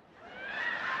Jireh."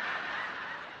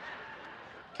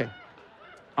 Okay,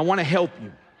 I want to help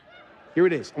you. Here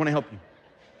it is. I want to help you.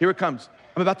 Here it comes.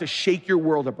 I'm about to shake your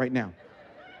world up right now.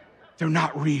 They're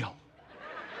not real.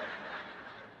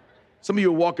 Some of you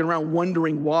are walking around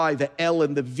wondering why the L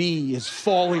and the V is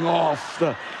falling off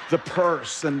the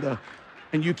purse and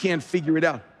you can't figure it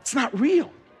out. It's not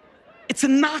real. It's a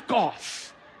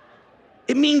knockoff.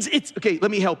 It means okay, let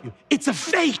me help you. It's a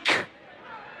fake.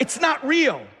 It's not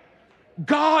real.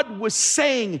 God was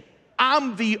saying,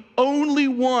 I'm the only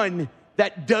one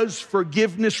that does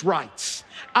forgiveness rights.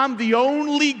 I'm the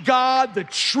only God, the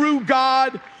true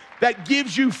God, that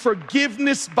gives you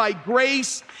forgiveness by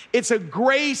grace. It's a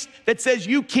grace that says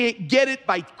you can't get it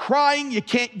by crying, you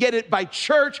can't get it by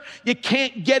church, you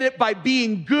can't get it by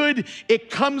being good. It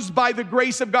comes by the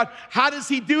grace of God. How does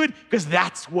he do it? Because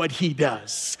that's what he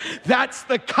does. That's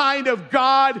the kind of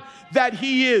God that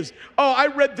he is. Oh, I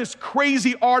read this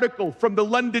crazy article from the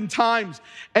London Times,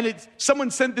 and someone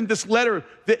sent in this letter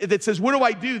that says, what do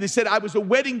I do? They said, I was a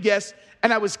wedding guest,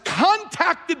 and I was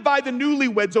contacted by the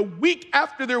newlyweds a week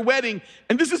after their wedding,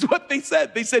 and this is what they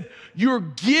said. They said, your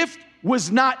gift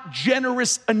was not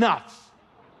generous enough.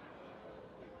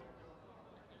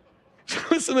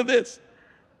 Listen to this.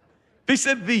 They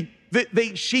said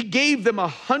she gave them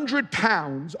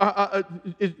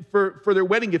 £100 for their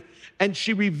wedding gift, and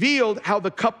she revealed how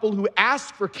the couple who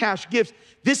asked for cash gifts,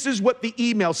 this is what the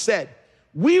email said.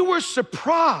 We were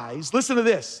surprised, listen to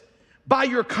this, by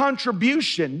your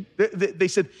contribution, they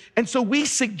said, and so we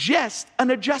suggest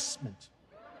an adjustment.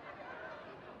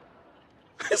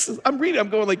 I'm reading, I'm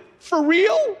going like, for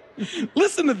real?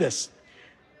 Listen to this.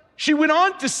 She went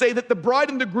on to say that the bride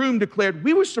and the groom declared,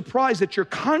 we were surprised that your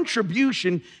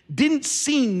contribution didn't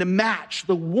seem to match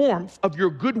the warmth of your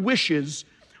good wishes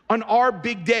on our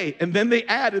big day. And then they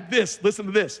added this, listen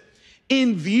to this.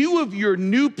 In view of your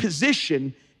new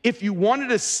position, if you wanted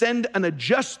to send an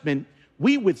adjustment,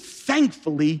 we would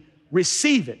thankfully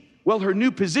receive it. Well, her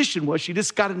new position was she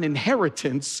just got an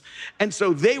inheritance, and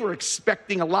so they were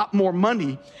expecting a lot more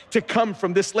money to come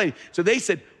from this lady. So they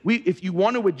said, if you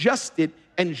want to adjust it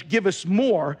and give us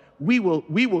more, we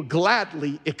will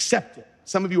gladly accept it.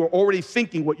 Some of you are already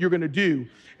thinking what you're going to do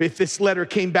if this letter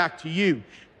came back to you.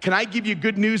 Can I give you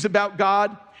good news about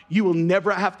God? You will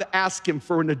never have to ask him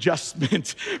for an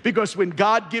adjustment, because when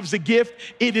God gives a gift,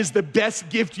 it is the best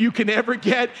gift you can ever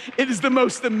get. It is the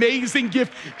most amazing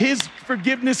gift. His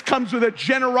forgiveness comes with a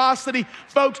generosity.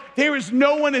 Folks, there is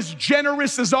no one as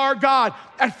generous as our God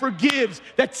that forgives,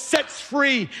 that sets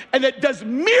free, and that does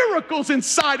miracles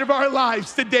inside of our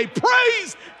lives today.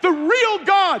 Praise the real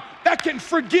God that can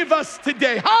forgive us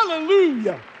today.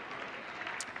 Hallelujah.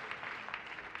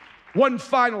 One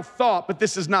final thought, but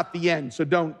this is not the end, so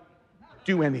don't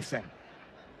do anything.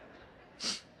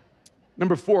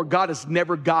 Number 4, God has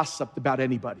never gossiped about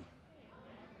anybody.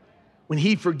 When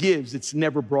he forgives, it's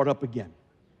never brought up again.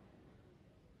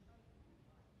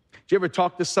 Did you ever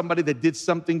talk to somebody that did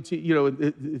something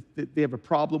that they have a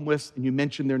problem with, and you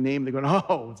mention their name, they're going,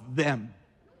 oh, it's them.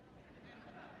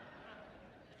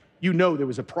 You know there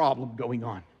was a problem going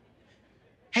on.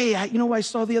 Hey, you know what I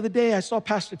saw the other day? I saw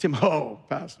Pastor Tim. Oh,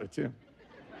 Pastor Tim.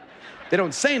 They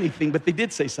don't say anything, but they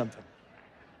did say something.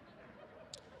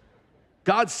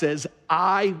 God says,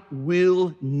 I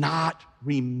will not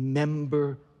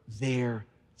remember their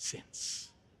sins.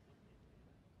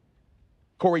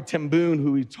 Corrie ten Boom,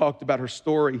 who we talked about her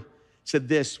story, said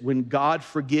this: when God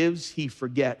forgives, he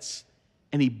forgets,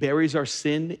 and he buries our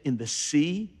sin in the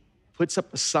sea, puts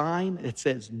up a sign that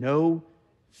says, no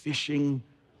fishing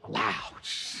allowed.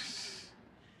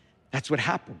 That's what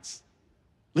happens.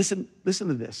 Listen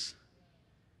to this.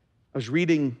 I was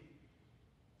reading,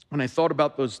 when I thought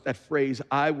about that phrase,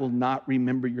 I will not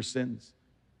remember your sins.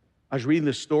 I was reading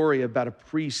the story about a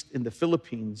priest in the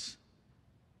Philippines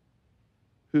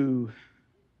who,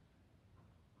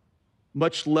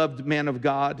 much loved man of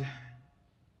God,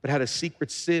 but had a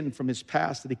secret sin from his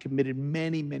past that he committed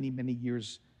many, many, many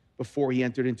years before he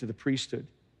entered into the priesthood.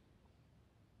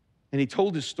 And he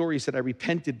told his story. He said, I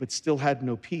repented, but still had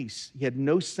no peace. He had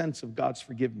no sense of God's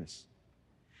forgiveness.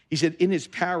 He said, in his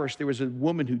parish, there was a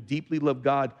woman who deeply loved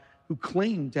God, who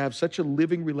claimed to have such a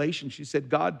living relationship. She said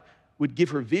God would give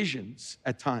her visions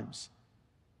at times.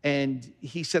 And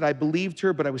he said, I believed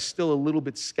her, but I was still a little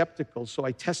bit skeptical, so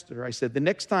I tested her. I said, the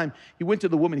next time, he went to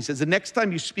the woman, he says, the next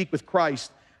time you speak with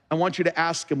Christ, I want you to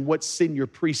ask him what sin your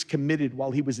priest committed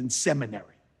while he was in seminary.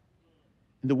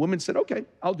 And the woman said, okay,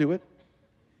 I'll do it.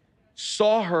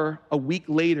 Saw her a week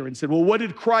later and said, well, what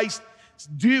did Christ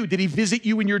do? Did he visit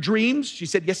you in your dreams? She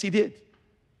said, yes, he did.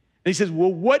 And he says,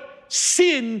 well, what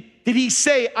sin did he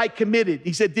say I committed?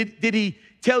 He said, did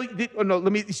tell you, oh no,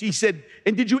 he said,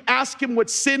 and did you ask him what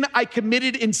sin I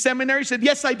committed in seminary? He said,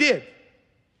 yes, I did. He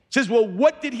says, well,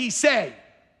 what did he say?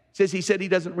 He said he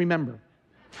doesn't remember.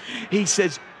 He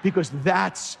says, because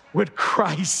that's what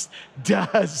Christ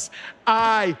does.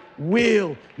 I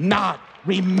will not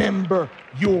remember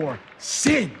your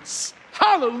sins.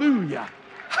 Hallelujah.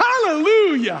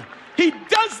 Hallelujah. He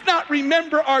does not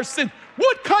remember our sins.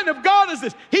 What kind of God is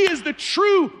this? He is the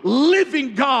true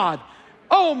living God.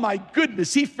 Oh my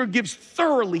goodness. He forgives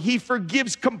thoroughly. He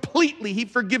forgives completely. He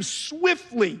forgives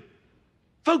swiftly.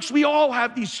 Folks, we all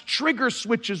have these trigger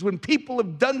switches when people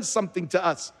have done something to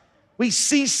us. We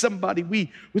see somebody, we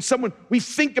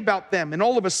think about them, and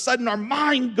all of a sudden our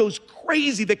mind goes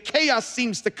crazy. The chaos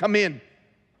seems to come in.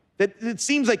 That it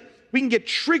seems like we can get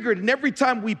triggered, and every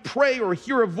time we pray or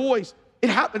hear a voice,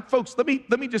 it happened. Folks, let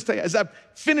me just tell you, as I'm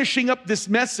finishing up this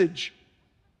message,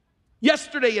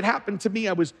 yesterday it happened to me.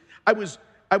 I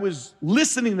was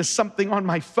listening to something on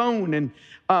my phone, and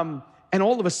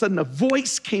all of a sudden a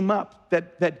voice came up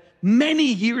that many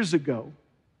years ago,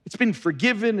 it's been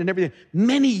forgiven and everything.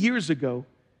 Many years ago,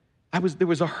 there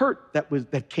was a hurt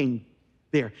that came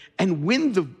there. And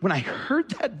when I heard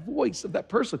that voice of that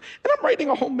person, and I'm writing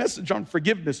a whole message on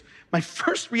forgiveness, my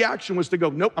first reaction was to go,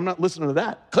 nope, I'm not listening to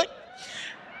that. Click.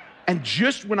 And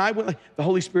just when I went, the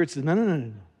Holy Spirit said,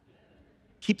 no.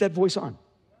 Keep that voice on.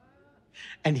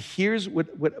 And here's what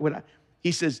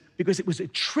he says, because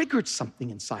it triggered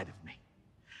something inside of me.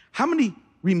 How many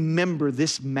remember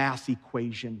this math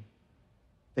equation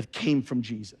that came from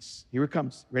Jesus? Here it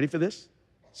comes. Ready for this?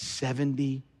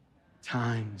 70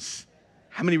 times.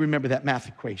 How many remember that math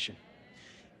equation?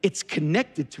 It's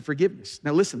connected to forgiveness.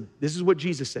 Now listen, this is what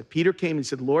Jesus said. Peter came and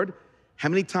said, Lord, how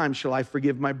many times shall I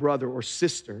forgive my brother or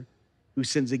sister who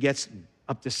sins against me?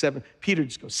 Up to 7. Peter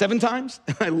just goes, 7 times?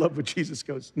 And I love what Jesus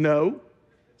goes, no,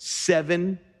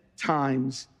 7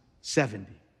 times 70.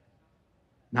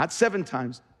 Not 7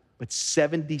 times, but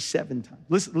 77 times.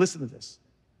 Listen to this.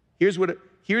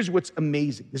 Here's what's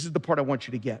amazing. This is the part I want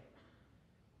you to get.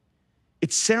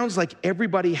 It sounds like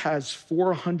everybody has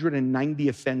 490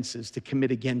 offenses to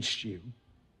commit against you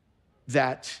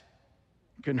that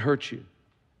can hurt you.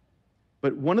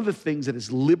 But one of the things that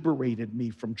has liberated me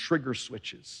from trigger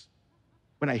switches,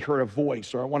 when I heard a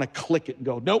voice or I want to click it and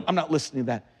go, nope, I'm not listening to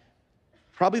that.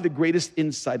 Probably the greatest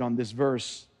insight on this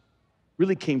verse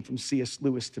really came from C.S.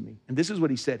 Lewis to me. And this is what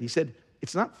he said. He said,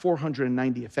 it's not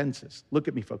 490 offenses. Look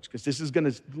at me, folks, because this is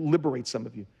going to liberate some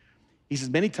of you. He says,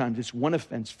 many times it's one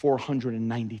offense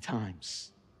 490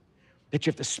 times that you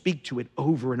have to speak to it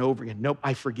over and over again. Nope,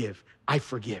 I forgive.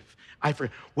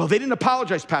 Well, they didn't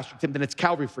apologize, Pastor Tim, then it's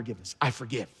Calvary forgiveness. I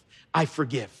forgive. I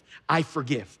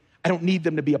don't need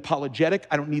them to be apologetic.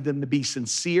 I don't need them to be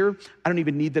sincere. I don't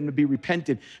even need them to be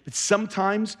repentant. But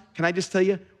sometimes, can I just tell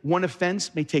you, one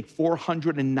offense may take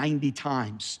 490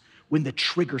 times when the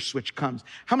trigger switch comes.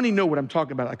 How many know what I'm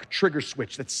talking about, like a trigger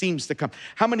switch that seems to come?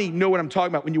 How many know what I'm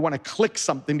talking about when you want to click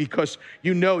something because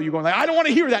you know you're going like, I don't want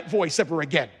to hear that voice ever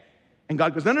again. And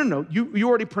God goes, no. You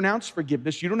already pronounced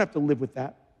forgiveness. You don't have to live with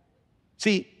that.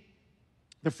 See,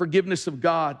 the forgiveness of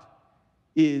God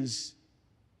is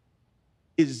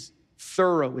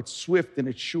thorough, it's swift, and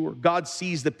it's sure. God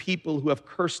sees the people who have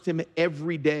cursed him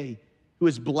every day, who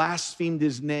has blasphemed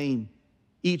his name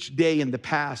each day in the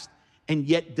past, and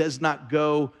yet does not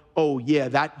go, oh yeah,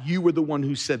 that you were the one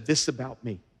who said this about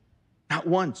me. Not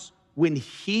once. When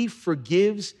he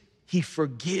forgives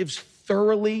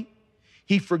thoroughly,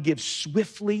 he forgives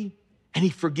swiftly, and he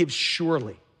forgives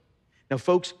surely. Now,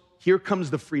 folks, here comes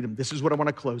the freedom. This is what I want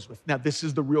to close with. Now, this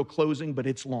is the real closing, but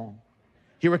it's long.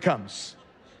 Here it comes.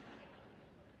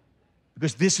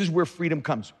 Because this is where freedom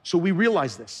comes. So we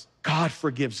realize this. God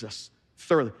forgives us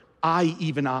thoroughly.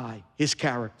 Even I, his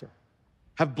character,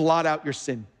 have blotted out your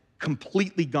sin,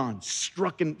 completely gone,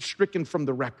 stricken from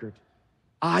the record.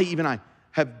 Even I,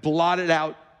 have blotted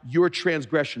out your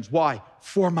transgressions. Why?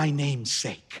 For my name's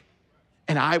sake.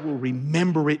 And I will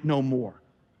remember it no more.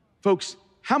 Folks,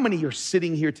 how many are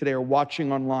sitting here today or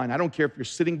watching online? I don't care if you're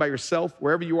sitting by yourself,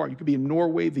 wherever you are. You could be in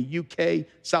Norway, the UK,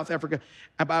 South Africa.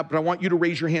 But I want you to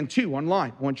raise your hand too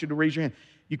online. I want you to raise your hand.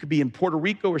 You could be in Puerto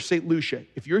Rico or St. Lucia.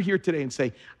 If you're here today and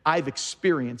say, I've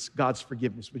experienced God's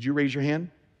forgiveness, would you raise your hand?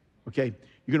 Okay,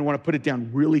 you're gonna wanna put it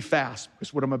down really fast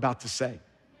because what I'm about to say.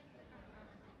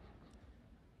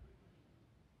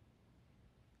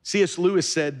 C.S.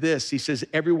 Lewis said this. He says,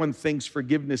 everyone thinks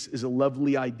forgiveness is a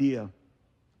lovely idea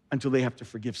until they have to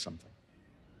forgive something.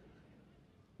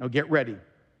 Now get ready.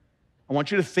 I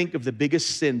want you to think of the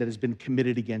biggest sin that has been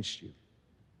committed against you.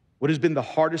 What has been the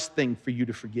hardest thing for you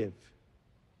to forgive?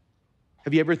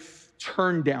 Have you ever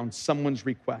turned down someone's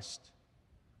request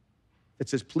that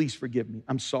says, please forgive me.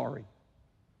 I'm sorry.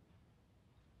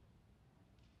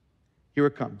 Here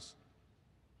it comes.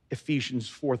 Ephesians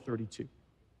 4:32.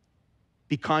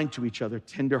 Be kind to each other,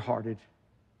 tenderhearted,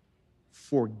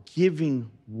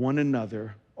 forgiving one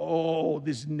another. Oh,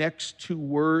 these next two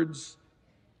words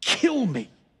kill me.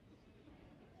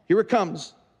 Here it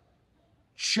comes.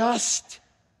 Just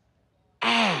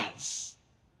as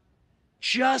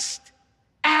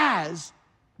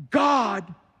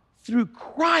God through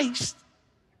Christ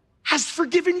has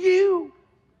forgiven you.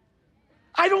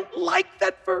 I don't like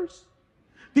that verse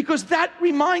because that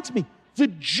reminds me, the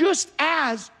just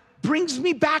as brings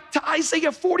me back to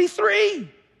Isaiah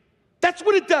 43. That's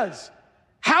what it does.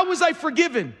 How was I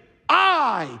forgiven?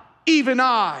 Even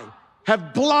I,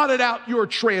 have blotted out your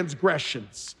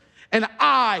transgressions, and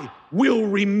I will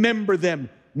remember them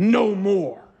no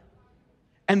more.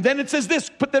 And then it says this,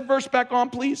 put that verse back on,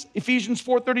 please. Ephesians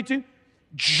 4:32.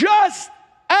 Just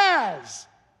as,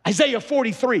 Isaiah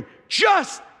 43,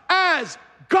 just as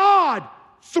God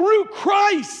through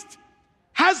Christ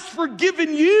has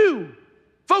forgiven you.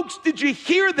 Folks, did you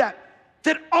hear that?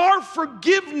 That our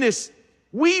forgiveness,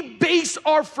 we base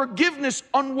our forgiveness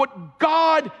on what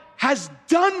God has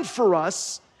done for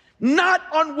us, not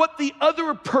on what the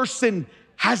other person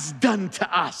has done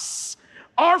to us.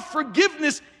 Our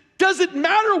forgiveness doesn't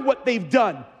matter what they've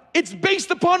done. It's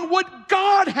based upon what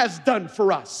God has done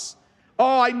for us.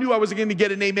 Oh, I knew I was going to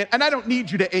get an amen, and I don't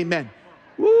need you to amen.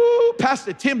 Woo,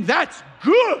 Pastor Tim, that's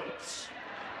good.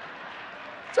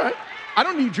 It's all right. I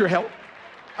don't need your help.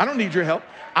 I don't need your help.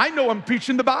 I know I'm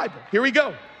preaching the Bible. Here we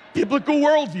go. Biblical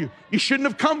worldview. You shouldn't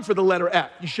have come for the letter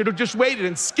F. You should have just waited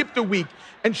and skipped a week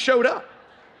and showed up.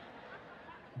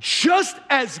 Just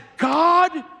as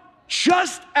God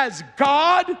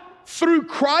through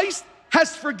Christ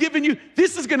has forgiven you.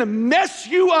 This is going to mess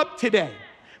you up today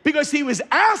because he was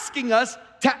asking us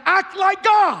to act like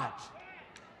God.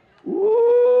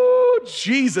 Ooh,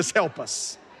 Jesus help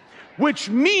us. Which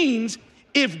means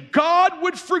if God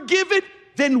would forgive it,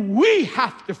 then we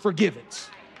have to forgive it.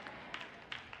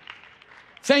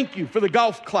 Thank you for the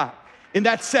golf clap in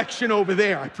that section over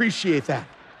there. I appreciate that.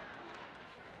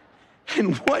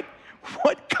 And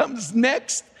what comes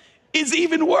next is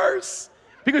even worse.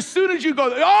 Because as soon as you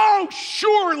go, oh,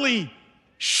 surely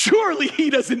he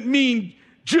doesn't mean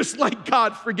just like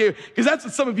God forgive. Because that's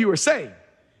what some of you are saying.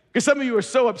 Because some of you are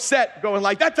so upset going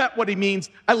like, that's not what he means.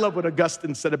 I love what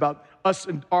Augustine said about us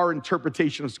and our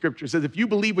interpretation of Scripture. It says, if you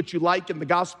believe what you like in the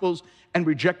Gospels and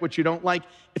reject what you don't like,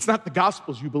 it's not the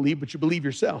Gospels you believe, but you believe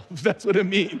yourself. That's what it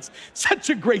means. Such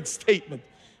a great statement.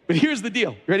 But here's the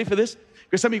deal. You ready for this?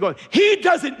 Because some of you go, he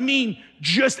doesn't mean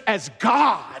just as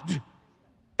God.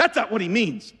 That's not what he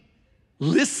means.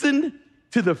 Listen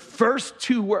to the first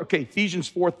two words. Okay,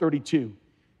 Ephesians 4:32.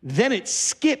 Then it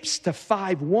skips to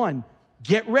 5:1.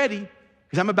 Get ready,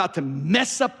 because I'm about to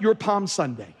mess up your Palm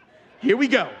Sunday. Here we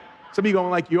go. Some of you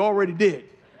going like, you already did.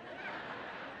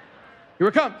 Here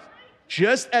it comes.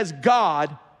 Just as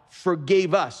God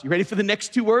forgave us. You ready for the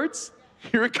next two words?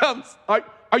 Here it comes.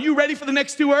 Are you ready for the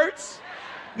next two words?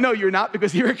 No, you're not,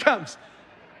 because here it comes.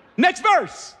 Next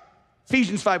verse.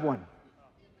 Ephesians 5:1.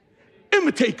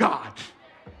 Imitate God.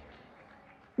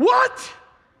 What?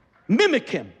 Mimic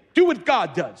him. Do what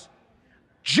God does.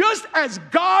 Just as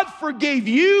God forgave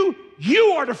you,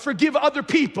 you are to forgive other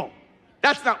people.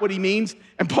 That's not what he means.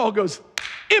 And Paul goes,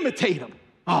 imitate him.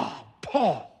 Oh,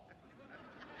 Paul.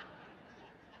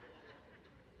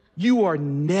 You are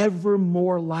never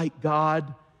more like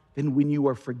God than when you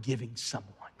are forgiving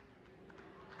someone.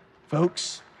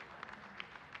 Folks,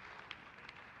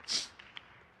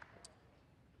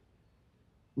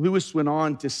 Lewis went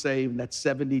on to say in that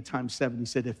 70 times 7, he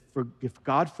said, if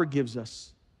God forgives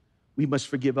us, we must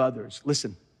forgive others.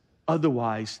 Listen,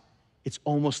 otherwise, it's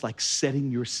almost like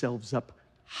setting yourselves up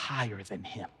higher than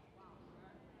him.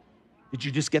 Did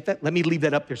you just get that? Let me leave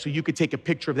that up there so you could take a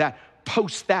picture of that.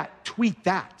 Post that, tweet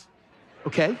that,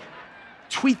 okay?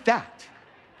 Tweet that.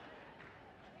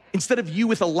 Instead of you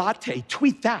with a latte,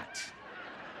 tweet that.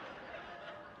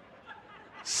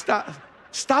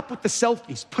 Stop with the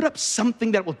selfies. Put up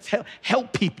something that will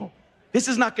help people. This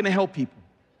is not gonna help people.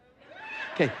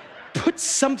 Okay, put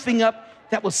something up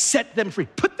that will set them free.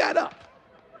 Put that up.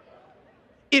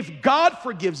 If God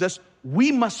forgives us,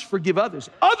 we must forgive others.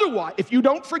 Otherwise, if you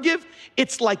don't forgive,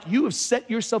 it's like you have set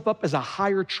yourself up as a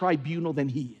higher tribunal than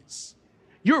he is.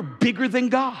 You're bigger than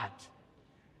God.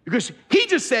 Because he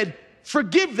just said,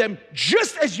 forgive them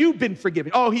just as you've been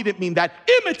forgiven. Oh, he didn't mean that.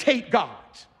 Imitate God.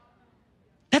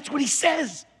 That's what he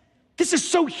says. This is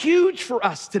so huge for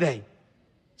us today.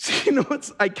 So, you know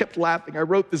what? I kept laughing. I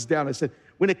wrote this down. I said,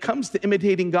 when it comes to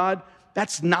imitating God,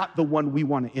 that's not the one we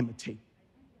want to imitate.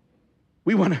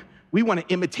 We want to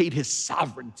imitate his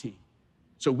sovereignty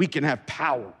so we can have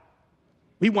power.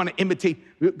 We want to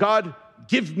imitate, God,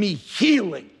 give me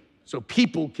healing so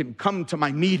people can come to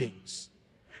my meetings.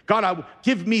 God,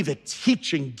 give me the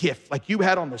teaching gift like you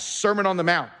had on the Sermon on the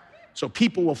Mount so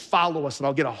people will follow us and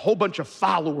I'll get a whole bunch of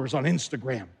followers on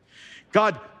Instagram.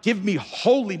 God, give me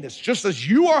holiness just as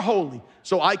you are holy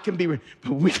so I can be, but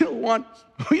we don't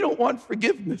want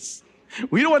forgiveness.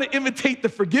 We don't want to imitate the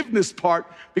forgiveness part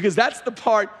because that's the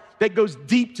part that goes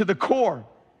deep to the core.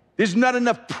 There's not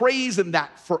enough praise in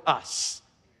that for us.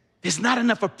 There's not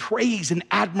enough of praise and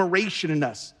admiration in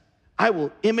us. I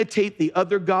will imitate the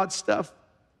other God stuff,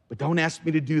 but don't ask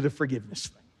me to do the forgiveness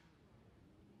thing.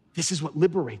 This is what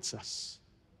liberates us.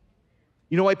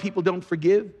 You know why people don't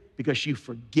forgive? Because you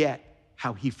forget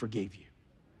how he forgave you.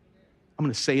 I'm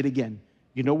gonna say it again.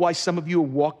 You know why some of you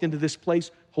have walked into this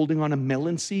place holding on to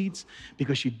melon seeds?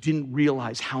 Because you didn't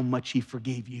realize how much he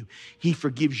forgave you. He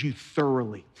forgives you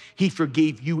thoroughly. He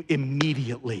forgave you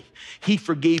immediately. He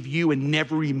forgave you and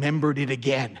never remembered it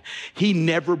again. He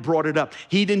never brought it up.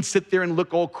 He didn't sit there and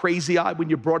look all crazy-eyed when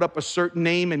you brought up a certain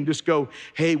name and just go,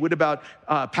 hey, what about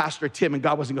Pastor Tim? And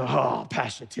God wasn't going, oh,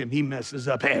 Pastor Tim, he messes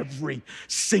up every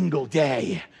single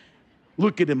day.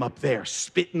 Look at him up there,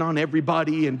 spitting on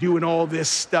everybody and doing all this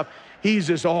stuff. He's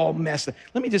just all messed up.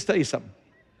 Let me just tell you something.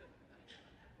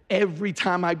 Every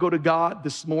time I go to God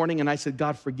this morning and I said,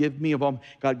 God, forgive me of all,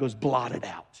 God goes, blot it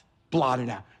out, blot it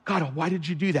out. God, why did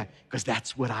you do that? Because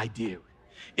that's what I do.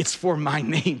 It's for my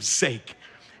name's sake.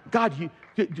 God,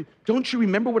 don't you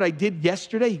remember what I did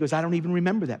yesterday? He goes, I don't even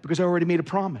remember that because I already made a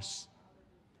promise.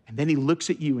 And then he looks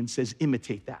at you and says,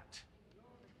 imitate that.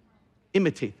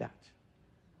 Imitate that.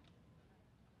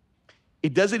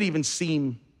 It doesn't even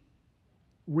seem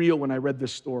real when I read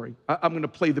this story. I'm going to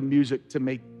play the music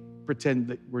to pretend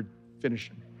that we're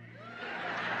finishing.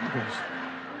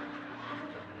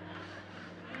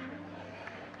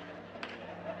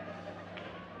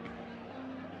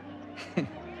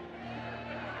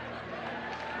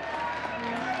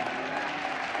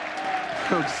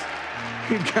 Folks,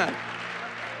 we've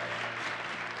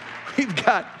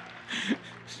got,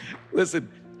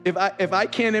 listen, if I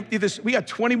can't empty this, we got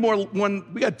 21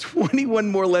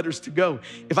 more letters to go.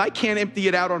 If I can't empty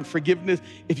it out on forgiveness,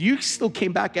 if you still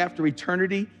came back after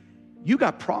eternity, you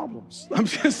got problems. I'm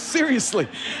just, seriously.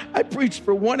 I preached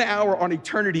for 1 hour on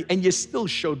eternity and you still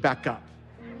showed back up.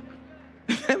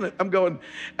 And I'm going,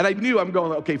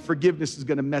 okay, forgiveness is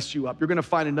gonna mess you up. You're gonna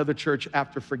find another church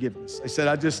after forgiveness. I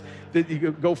said,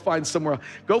 you go find somewhere else.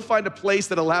 Go find a place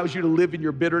that allows you to live in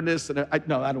your bitterness. And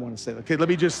no, I don't wanna say that. Okay, let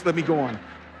me go on.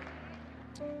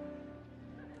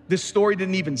 This story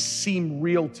didn't even seem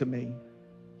real to me.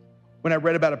 When I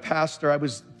read about a pastor, I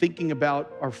was thinking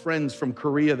about our friends from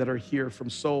Korea that are here from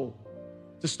Seoul.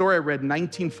 The story I read in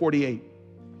 1948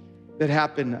 that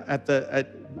happened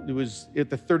it was at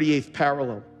the 38th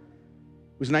parallel.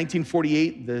 It was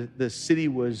 1948. The city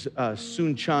was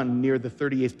Suncheon near the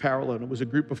 38th parallel. And it was a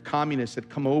group of communists that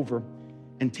come over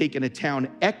and taken a town,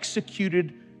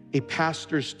 executed a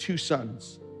pastor's 2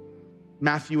 sons,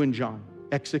 Matthew and John.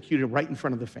 Executed right in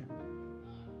front of the family.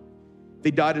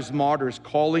 They died as martyrs,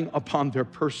 calling upon their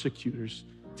persecutors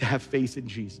to have faith in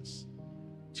Jesus.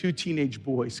 2 teenage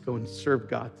boys go and serve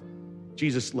God.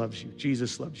 Jesus loves you.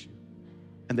 Jesus loves you.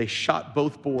 And they shot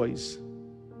both boys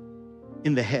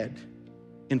in the head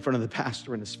in front of the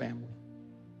pastor and his family.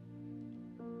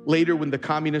 Later, when the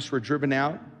communists were driven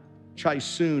out, Chai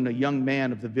Soon, a young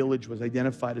man of the village, was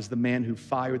identified as the man who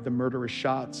fired the murderous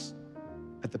shots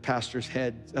at the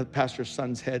pastor's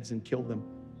son's heads and killed them.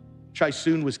 Chai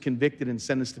Soon was convicted and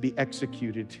sentenced to be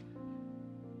executed.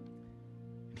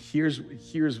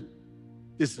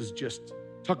 This is just,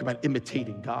 talk about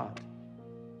imitating God.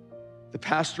 The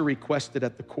pastor requested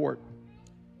at the court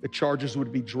the charges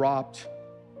would be dropped.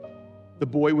 The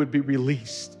boy would be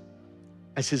released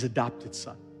as his adopted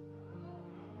son.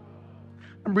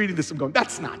 I'm reading this, I'm going,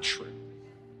 that's not true.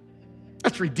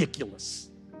 That's ridiculous.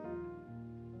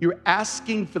 You're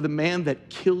asking for the man that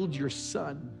killed your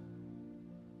son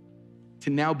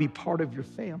to now be part of your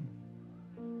family.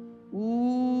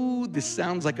 Ooh, this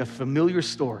sounds like a familiar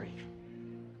story.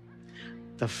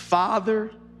 The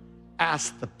father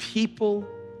asked the people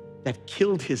that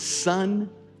killed his son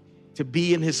to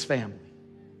be in his family.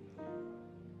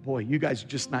 Boy, you guys are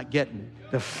just not getting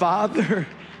it. The father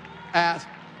asked.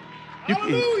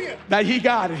 Hallelujah! Now he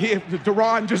got it.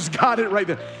 Duran just got it right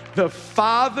there. The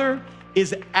father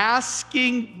is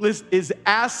asking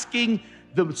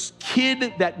the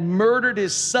kid that murdered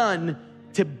his son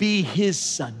to be his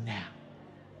son now.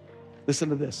 Listen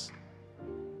to this.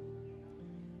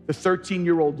 The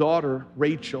 13-year-old daughter,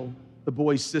 Rachel, The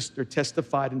boy's sister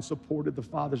testified and supported the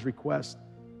father's request,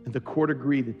 and the court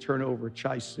agreed to turn over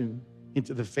Chai Soon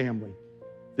into the family,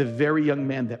 the very young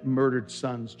man that murdered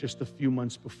sons just a few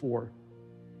months before.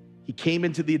 He came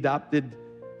as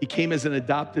an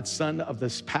adopted son of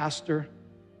this pastor,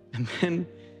 and then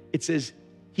it says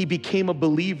he became a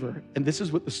believer, and this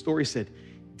is what the story said.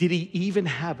 Did he even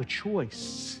have a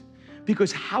choice?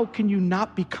 Because how can you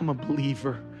not become a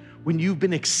believer when you've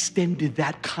been extended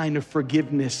that kind of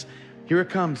forgiveness? Here it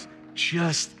comes.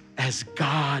 Just as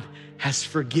God has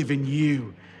forgiven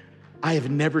you. I have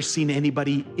never seen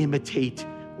anybody imitate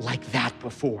like that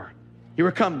before. Here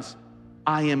it comes.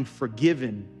 I am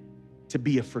forgiven to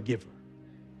be a forgiver.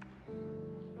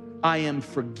 I am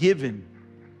forgiven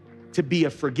to be a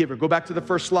forgiver. Go back to the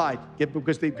first slide,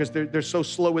 because they're so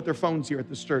slow with their phones here at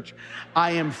this church.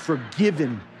 I am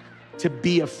forgiven to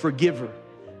be a forgiver.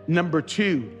 Number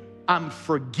two, I'm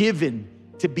forgiven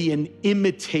to be an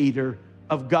imitator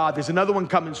of God. There's another one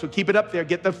coming, so keep it up there.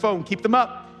 Get the phone, keep them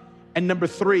up. And number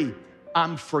three,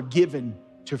 I'm forgiven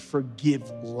to forgive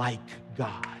like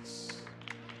God.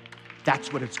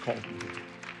 That's what it's called.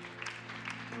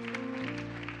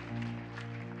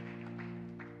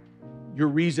 Your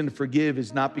reason to forgive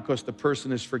is not because the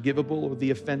person is forgivable or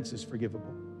the offense is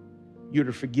forgivable. You're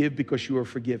to forgive because you are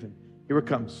forgiven. Here it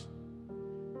comes.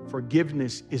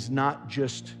 Forgiveness is not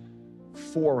just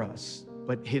for us,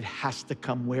 but it has to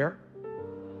come where?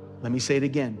 Let me say it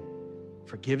again.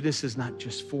 Forgiveness is not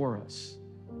just for us.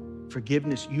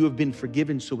 Forgiveness, you have been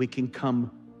forgiven so it can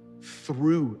come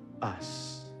through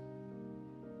us.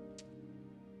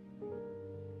 Do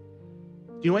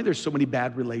you know why there's so many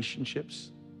bad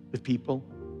relationships with people?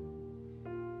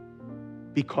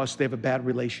 Because they have a bad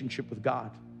relationship with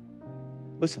God.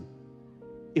 Listen,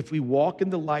 if we walk in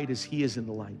the light as He is in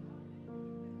the light,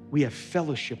 we have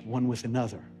fellowship one with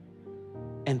another.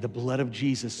 And the blood of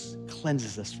Jesus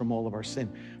cleanses us from all of our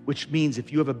sin, which means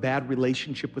if you have a bad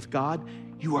relationship with God,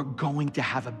 you are going to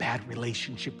have a bad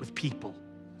relationship with people.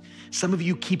 Some of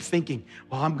you keep thinking,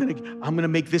 well, I'm gonna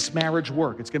make this marriage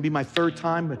work. It's gonna be my third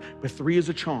time, but three is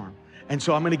a charm. And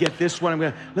so I'm gonna get this one.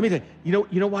 Let me tell you,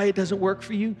 you know why it doesn't work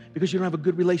for you? Because you don't have a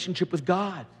good relationship with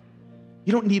God.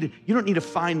 You don't need to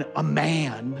find a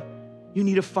man. You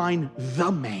need to find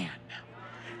the man.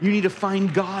 You need to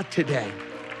find God today.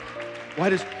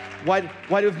 Why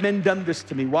have men done this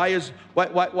to me? Why is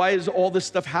all this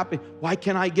stuff happening? Why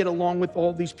can't I get along with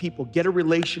all these people? Get a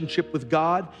relationship with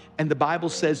God, and the Bible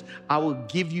says, I will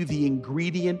give you the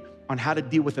ingredient on how to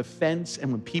deal with offense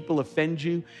and when people offend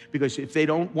you, because if they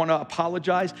don't want to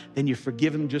apologize, then you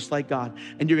forgive them just like God.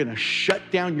 And you're going to shut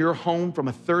down your home from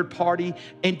a third party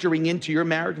entering into your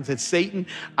marriage and said, Satan,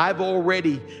 I've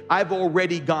already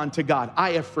gone to God. I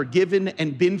have forgiven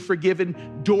and been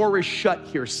forgiven. Door is shut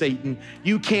here, Satan.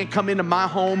 You can't come into my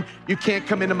home. You can't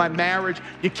come into my marriage.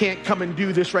 You can't come and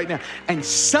do this right now. And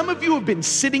some of you have been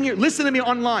sitting here. Listen to me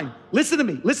online. Listen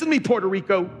to me, Puerto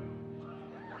Rico.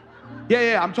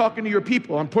 Yeah, I'm talking to your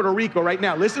people on Puerto Rico right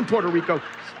now. Listen, Puerto Rico,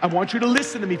 I want you to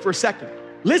listen to me for a second.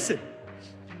 Listen.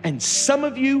 And some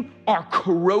of you are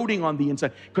corroding on the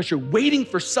inside because you're waiting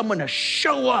for someone to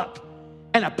show up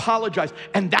and apologize.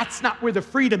 And that's not where the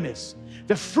freedom is.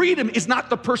 The freedom is not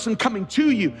the person coming to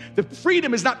you. The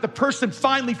freedom is not the person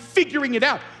finally figuring it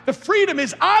out. The freedom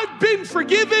is, I've been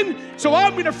forgiven, so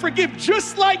I'm going to forgive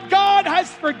just like God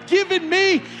has forgiven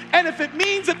me. And if it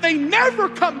means that they never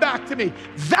come back to me,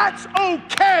 that's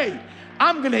okay.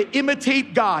 I'm going to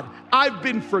imitate God. I've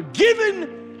been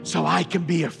forgiven, so I can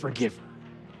be a forgiver.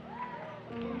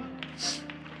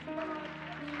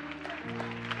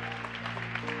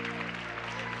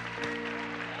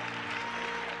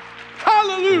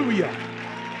 Hallelujah.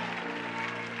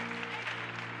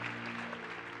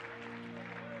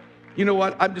 You know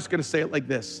what? I'm just going to say it like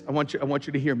this. I want you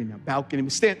to hear me now. Balcony,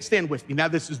 stand with me. Now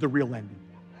this is the real ending.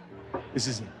 This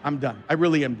is it. I'm done. I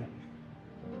really am done.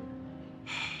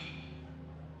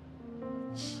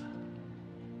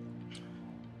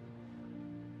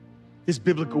 This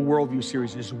biblical worldview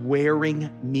series is wearing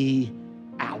me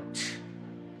out.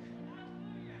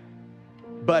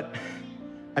 But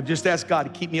I've just asked God to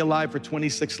keep me alive for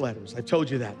 26 letters. I told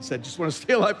you that. I said, just want to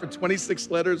stay alive for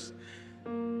 26 letters.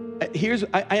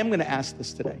 I am going to ask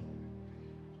this today.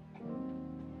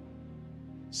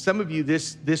 Some of you,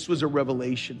 this was a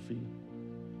revelation for you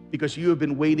because you have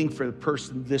been waiting for the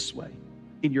person this way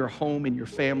in your home, in your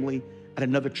family, at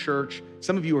another church.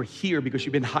 Some of you are here because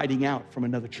you've been hiding out from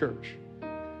another church.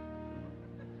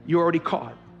 You're already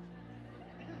caught.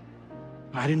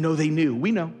 I didn't know they knew.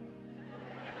 We know.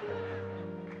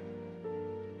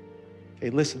 Okay,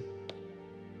 listen.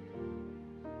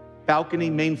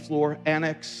 Balcony, main floor,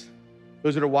 annex.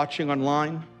 Those that are watching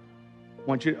online, I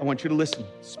want you to listen.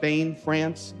 Spain,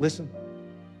 France, listen.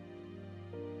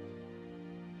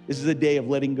 This is a day of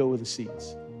letting go of the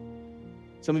seeds.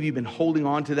 Some of you have been holding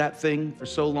on to that thing for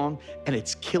so long, and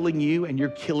it's killing you, and you're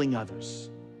killing others.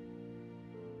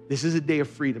 This is a day of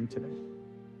freedom today.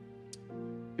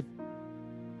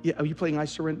 Yeah, are you playing I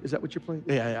Surrender? Is that what you're playing?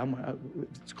 Yeah,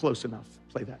 it's close enough.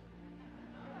 Play that.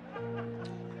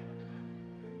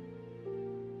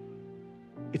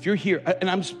 If you're here, and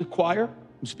I'm the choir,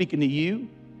 I'm speaking to you,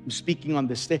 I'm speaking on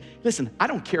this stage. Listen, I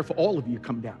don't care if all of you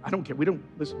come down. I don't care.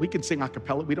 Listen, we can sing a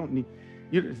cappella. We don't need,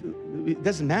 it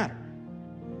doesn't matter.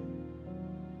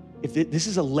 This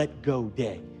is a let go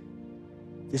day.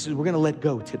 We're going to let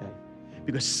go today.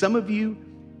 Because some of you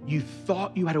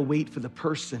thought you had to wait for the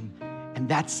person, and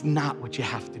that's not what you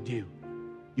have to do.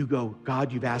 You go,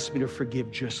 God, you've asked me to forgive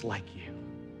just like you.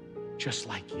 Just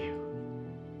like you.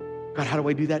 God, how do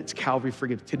I do that? It's Calvary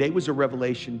Forgive. Today was a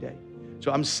revelation day.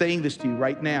 So I'm saying this to you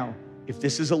right now. If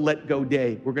this is a let go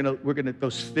day,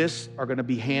 those fists are gonna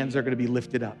be hands are gonna be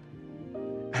lifted up.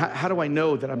 How do I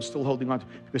know that I'm still holding on to?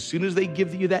 Because as soon as they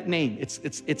give you that name, it's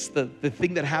the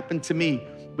thing that happened to me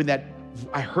when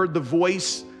I heard the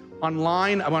voice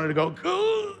online. I wanted to go,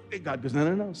 oh. God goes,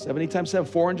 no, 70 times 7,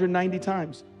 490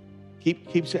 times.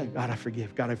 Keep saying, God, I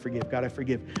forgive, God, I forgive, God, I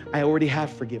forgive. I already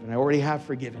have forgiven, I already have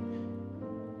forgiven.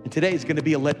 And today is gonna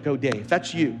be a let go day. If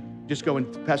that's you, just go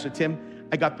and Pastor Tim,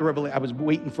 I got the revelation. I was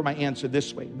waiting for my answer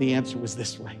this way. The answer was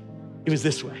this way. It was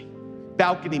this way.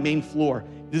 Balcony, main floor.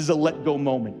 This is a let go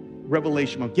moment.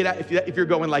 Revelation moment. Get out. If you're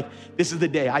going like, this is the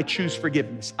day. I choose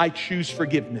forgiveness. I choose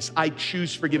forgiveness. I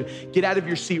choose forgiveness. Get out of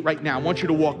your seat right now. I want you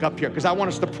to walk up here because I want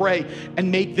us to pray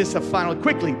and make this a final.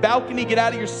 Quickly, balcony, get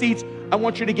out of your seats. I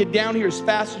want you to get down here as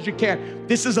fast as you can.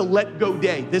 This is a let go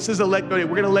day. This is a let go day.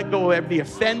 We're going to let go of every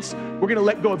offense. We're going to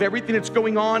let go of everything that's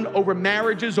going on over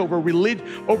marriages, over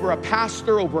religion, over a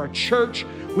pastor, over a church.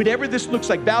 Whatever this looks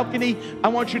like, balcony, I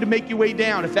want you to make your way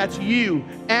down. If that's you,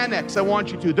 annex, I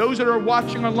want you to. Those that are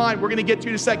watching online, we're going to get to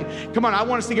you in a second. Come on, I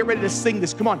want us to get ready to sing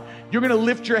this. Come on. You're going to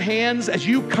lift your hands as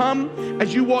you come,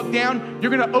 as you walk down.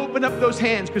 You're going to open up those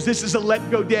hands because this is a let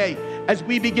go day. As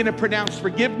we begin to pronounce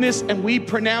forgiveness and we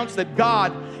pronounce that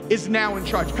God is now in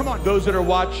charge. Come on, those that are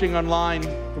watching online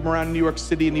from around New York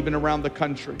City and even around the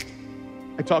country.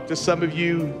 I talked to some of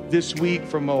you this week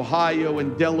from Ohio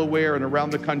and Delaware and around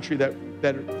the country that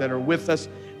are with us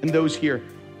and those here.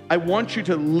 I want you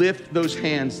to lift those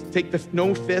hands. Take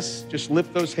no fists, just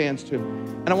lift those hands to him.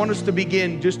 And I want us to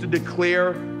begin just to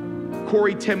declare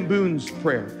Corey Ten Boom's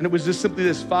prayer. And it was just simply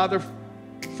this: Father,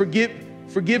 forgive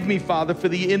me, Father, for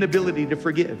the inability to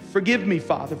forgive. Forgive me,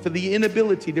 Father, for the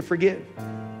inability to forgive.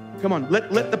 Come on,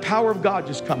 let the power of God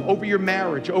just come over your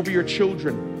marriage, over your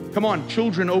children. Come on,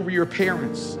 children, over your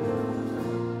parents.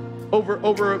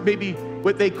 Over maybe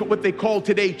what they call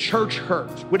today church hurt.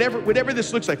 Whatever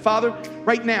this looks like. Father,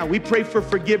 right now, we pray for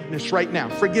forgiveness right now.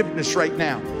 Forgiveness right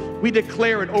now. We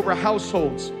declare it over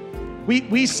households.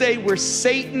 We say where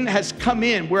Satan has come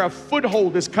in, where a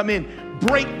foothold has come in,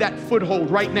 break that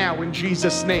foothold right now in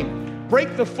Jesus' name.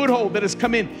 Break the foothold that has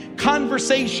come in.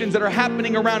 Conversations that are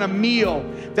happening around a meal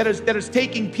that is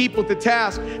taking people to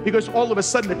task because all of a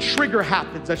sudden a trigger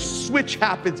happens, a switch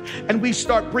happens, and we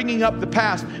start bringing up the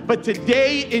past. But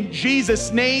today, in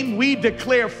Jesus' name, we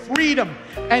declare freedom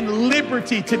and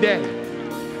liberty today.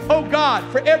 Oh God,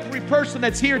 for every person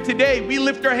that's here today, we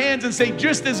lift our hands and say,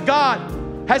 just as God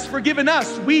has forgiven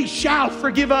us, we shall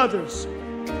forgive others.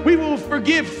 We will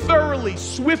forgive thoroughly,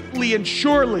 swiftly, and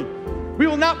surely. We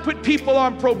will not put people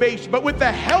on probation, but with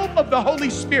the help of the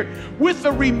Holy Spirit, with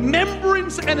a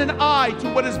remembrance and an eye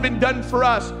to what has been done for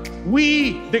us,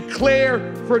 we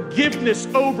declare forgiveness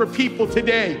over people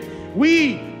today.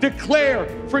 We declare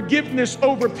forgiveness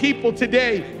over people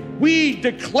today. We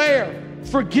declare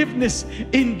forgiveness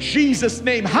in Jesus'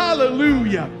 name.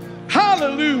 Hallelujah.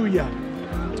 Hallelujah.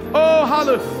 Oh,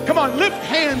 hallelujah. Come on, lift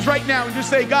hands right now and just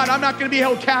say, God, I'm not going to be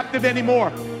held captive anymore.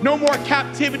 No more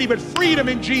captivity, but freedom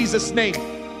in Jesus' name.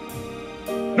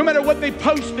 No matter what they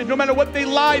posted, no matter what they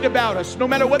lied about us, no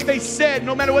matter what they said,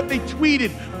 no matter what they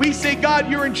tweeted, we say, God,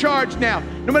 you're in charge now.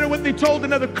 No matter what they told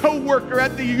another coworker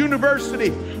at the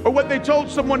university or what they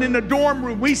told someone in the dorm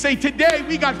room, we say, today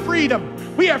we got freedom.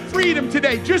 We have freedom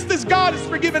today. Just as God has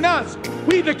forgiven us,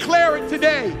 we declare it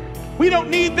today. We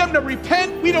don't need them to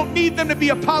repent. We don't need them to be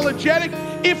apologetic.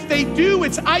 If they do,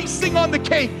 it's icing on the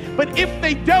cake. But if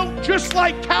they don't, just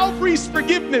like Calvary's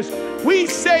forgiveness, we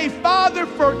say, Father,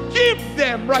 forgive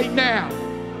them right now.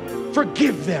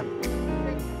 Forgive them.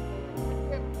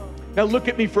 Now look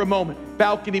at me for a moment.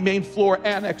 Balcony, main floor,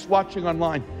 annex, watching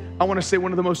online. I want to say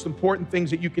one of the most important things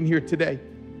that you can hear today.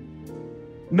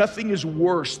 Nothing is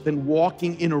worse than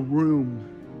walking in a room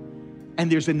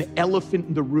and there's an elephant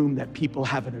in the room that people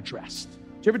haven't addressed.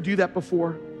 Did you ever do that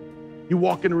before? You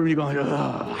walk in a room, you're going,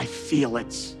 oh, I feel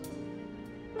it.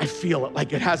 I feel it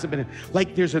like it hasn't been,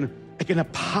 like there's an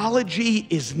apology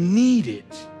is needed,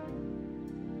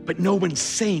 but no one's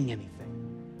saying anything.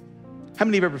 How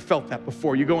many have ever felt that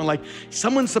before? You're going like,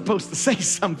 someone's supposed to say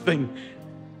something,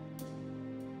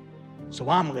 so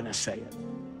I'm gonna say it.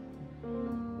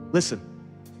 Listen,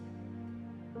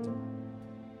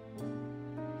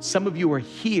 some of you are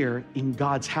here in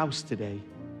God's house today,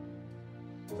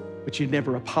 but you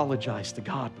never apologized to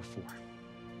God before.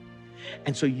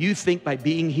 And so you think by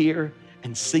being here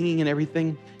and singing and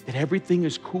everything, that everything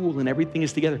is cool and everything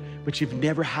is together, but you've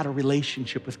never had a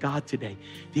relationship with God today.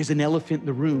 There's an elephant in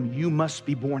the room. You must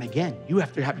be born again. You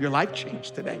have to have your life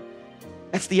changed today.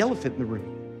 That's the elephant in the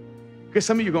room. Because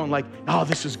some of you are going like, oh,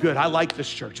 this is good. I like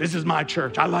this church. This is my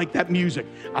church. I like that music.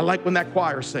 I like when that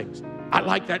choir sings. I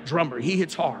like that drummer. He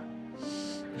hits hard.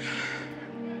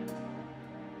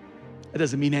 That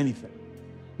doesn't mean anything.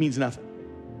 It means nothing.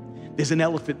 There's an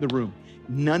elephant in the room.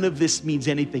 None of this means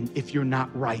anything if you're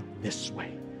not right this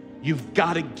way. You've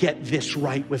got to get this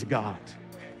right with God.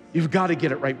 You've got to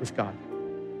get it right with God.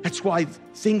 That's why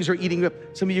things are eating up.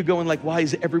 Some of you going like, why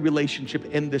does every relationship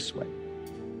end this way?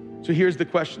 So here's the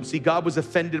question. See, God was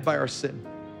offended by our sin.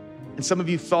 And some of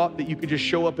you thought that you could just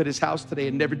show up at his house today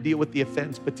and never deal with the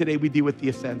offense, but today we deal with the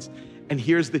offense. And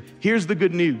here's the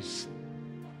good news.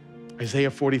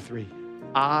 Isaiah 43,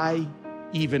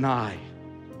 even I,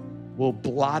 will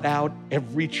blot out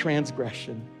every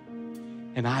transgression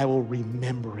and I will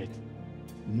remember it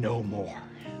no more.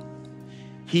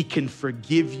 He can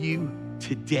forgive you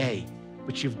today,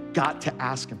 but you've got to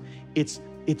ask him. It's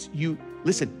you,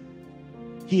 listen,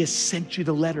 he has sent you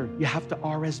the letter. You have to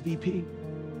RSVP.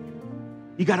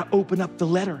 You got to open up the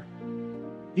letter.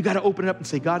 You got to open it up and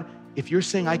say, God, if you're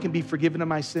saying I can be forgiven of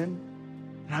my sin,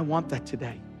 then I want that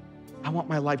today. I want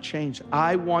my life changed.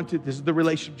 This is the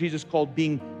relationship Jesus called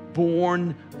being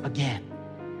born again.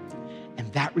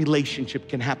 And that relationship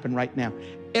can happen right now.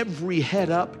 Every head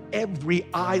up, every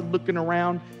eye looking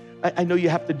around. I know you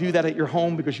have to do that at your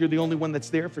home because you're the only one that's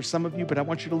there for some of you, but I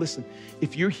want you to listen.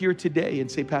 If you're here today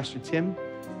and say, Pastor Tim,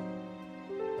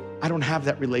 I don't have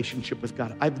that relationship with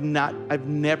God. I've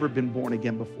never been born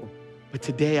again before. But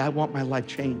today I want my life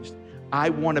changed. I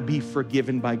want to be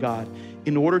forgiven by God.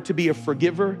 In order to be a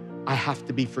forgiver, I have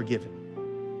to be forgiven.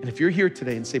 And if you're here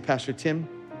today and say, Pastor Tim,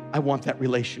 I want that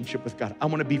relationship with God. I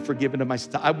want to be forgiven of my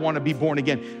sin. I want to be born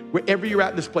again. Wherever you're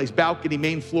at in this place, balcony,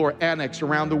 main floor, annex,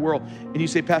 around the world, and you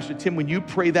say, Pastor Tim, when you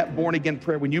pray that born again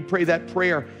prayer, when you pray that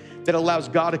prayer that allows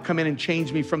God to come in and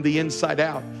change me from the inside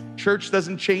out, church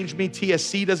doesn't change me,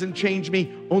 TSC doesn't change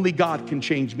me, only God can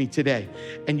change me today.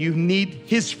 And you need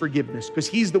his forgiveness because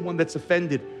he's the one that's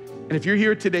offended. And if you're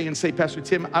here today and say, Pastor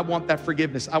Tim, I want that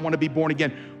forgiveness. I want to be born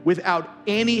again without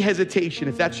any hesitation.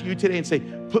 If that's you today and say,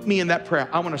 put me in that prayer.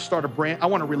 I want to start I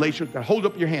want a relationship with God. Hold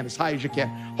up your hand as high as you can.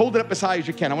 Hold it up as high as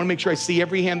you can. I want to make sure I see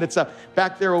every hand that's up.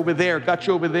 Back there, over there. Got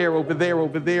you over there, over there,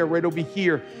 over there, right over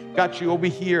here. Got you over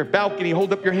here. Balcony,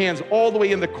 hold up your hands all the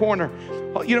way in the corner.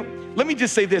 You know, let me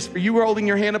just say this. For you holding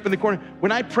your hand up in the corner,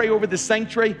 when I pray over the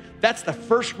sanctuary, that's the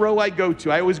first row I go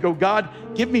to. I always go, God,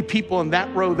 give me people in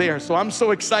that row there. So I'm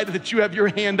so excited that you have your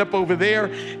hand up over there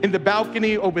in the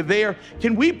balcony over there.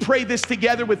 Can we pray this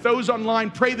together with those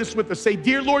online? Pray this with us. Say,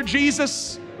 dear Lord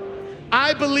Jesus,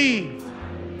 I believe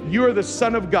you're the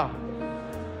Son of God.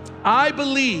 I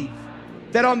believe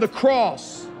that on the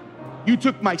cross, you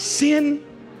took my sin,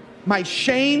 my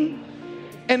shame,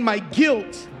 and my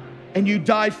guilt, and you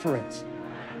died for it.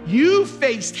 You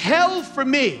faced hell for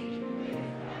me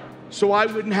so I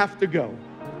wouldn't have to go.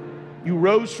 You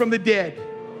rose from the dead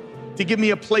to give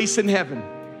me a place in heaven,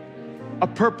 a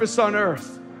purpose on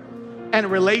earth, and a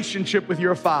relationship with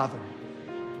your Father.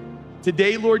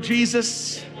 Today, Lord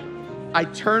Jesus, I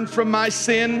turn from my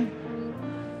sin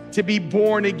to be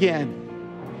born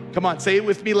again. Come on, say it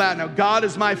with me loud now. God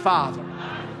is my Father.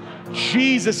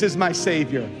 Jesus is my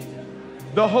Savior.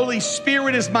 The Holy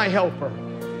Spirit is my helper.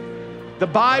 The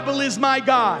Bible is my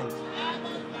guide.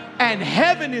 And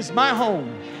heaven is my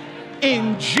home.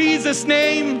 In Jesus'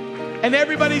 name. And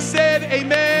everybody said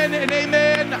amen and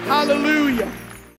amen. Hallelujah.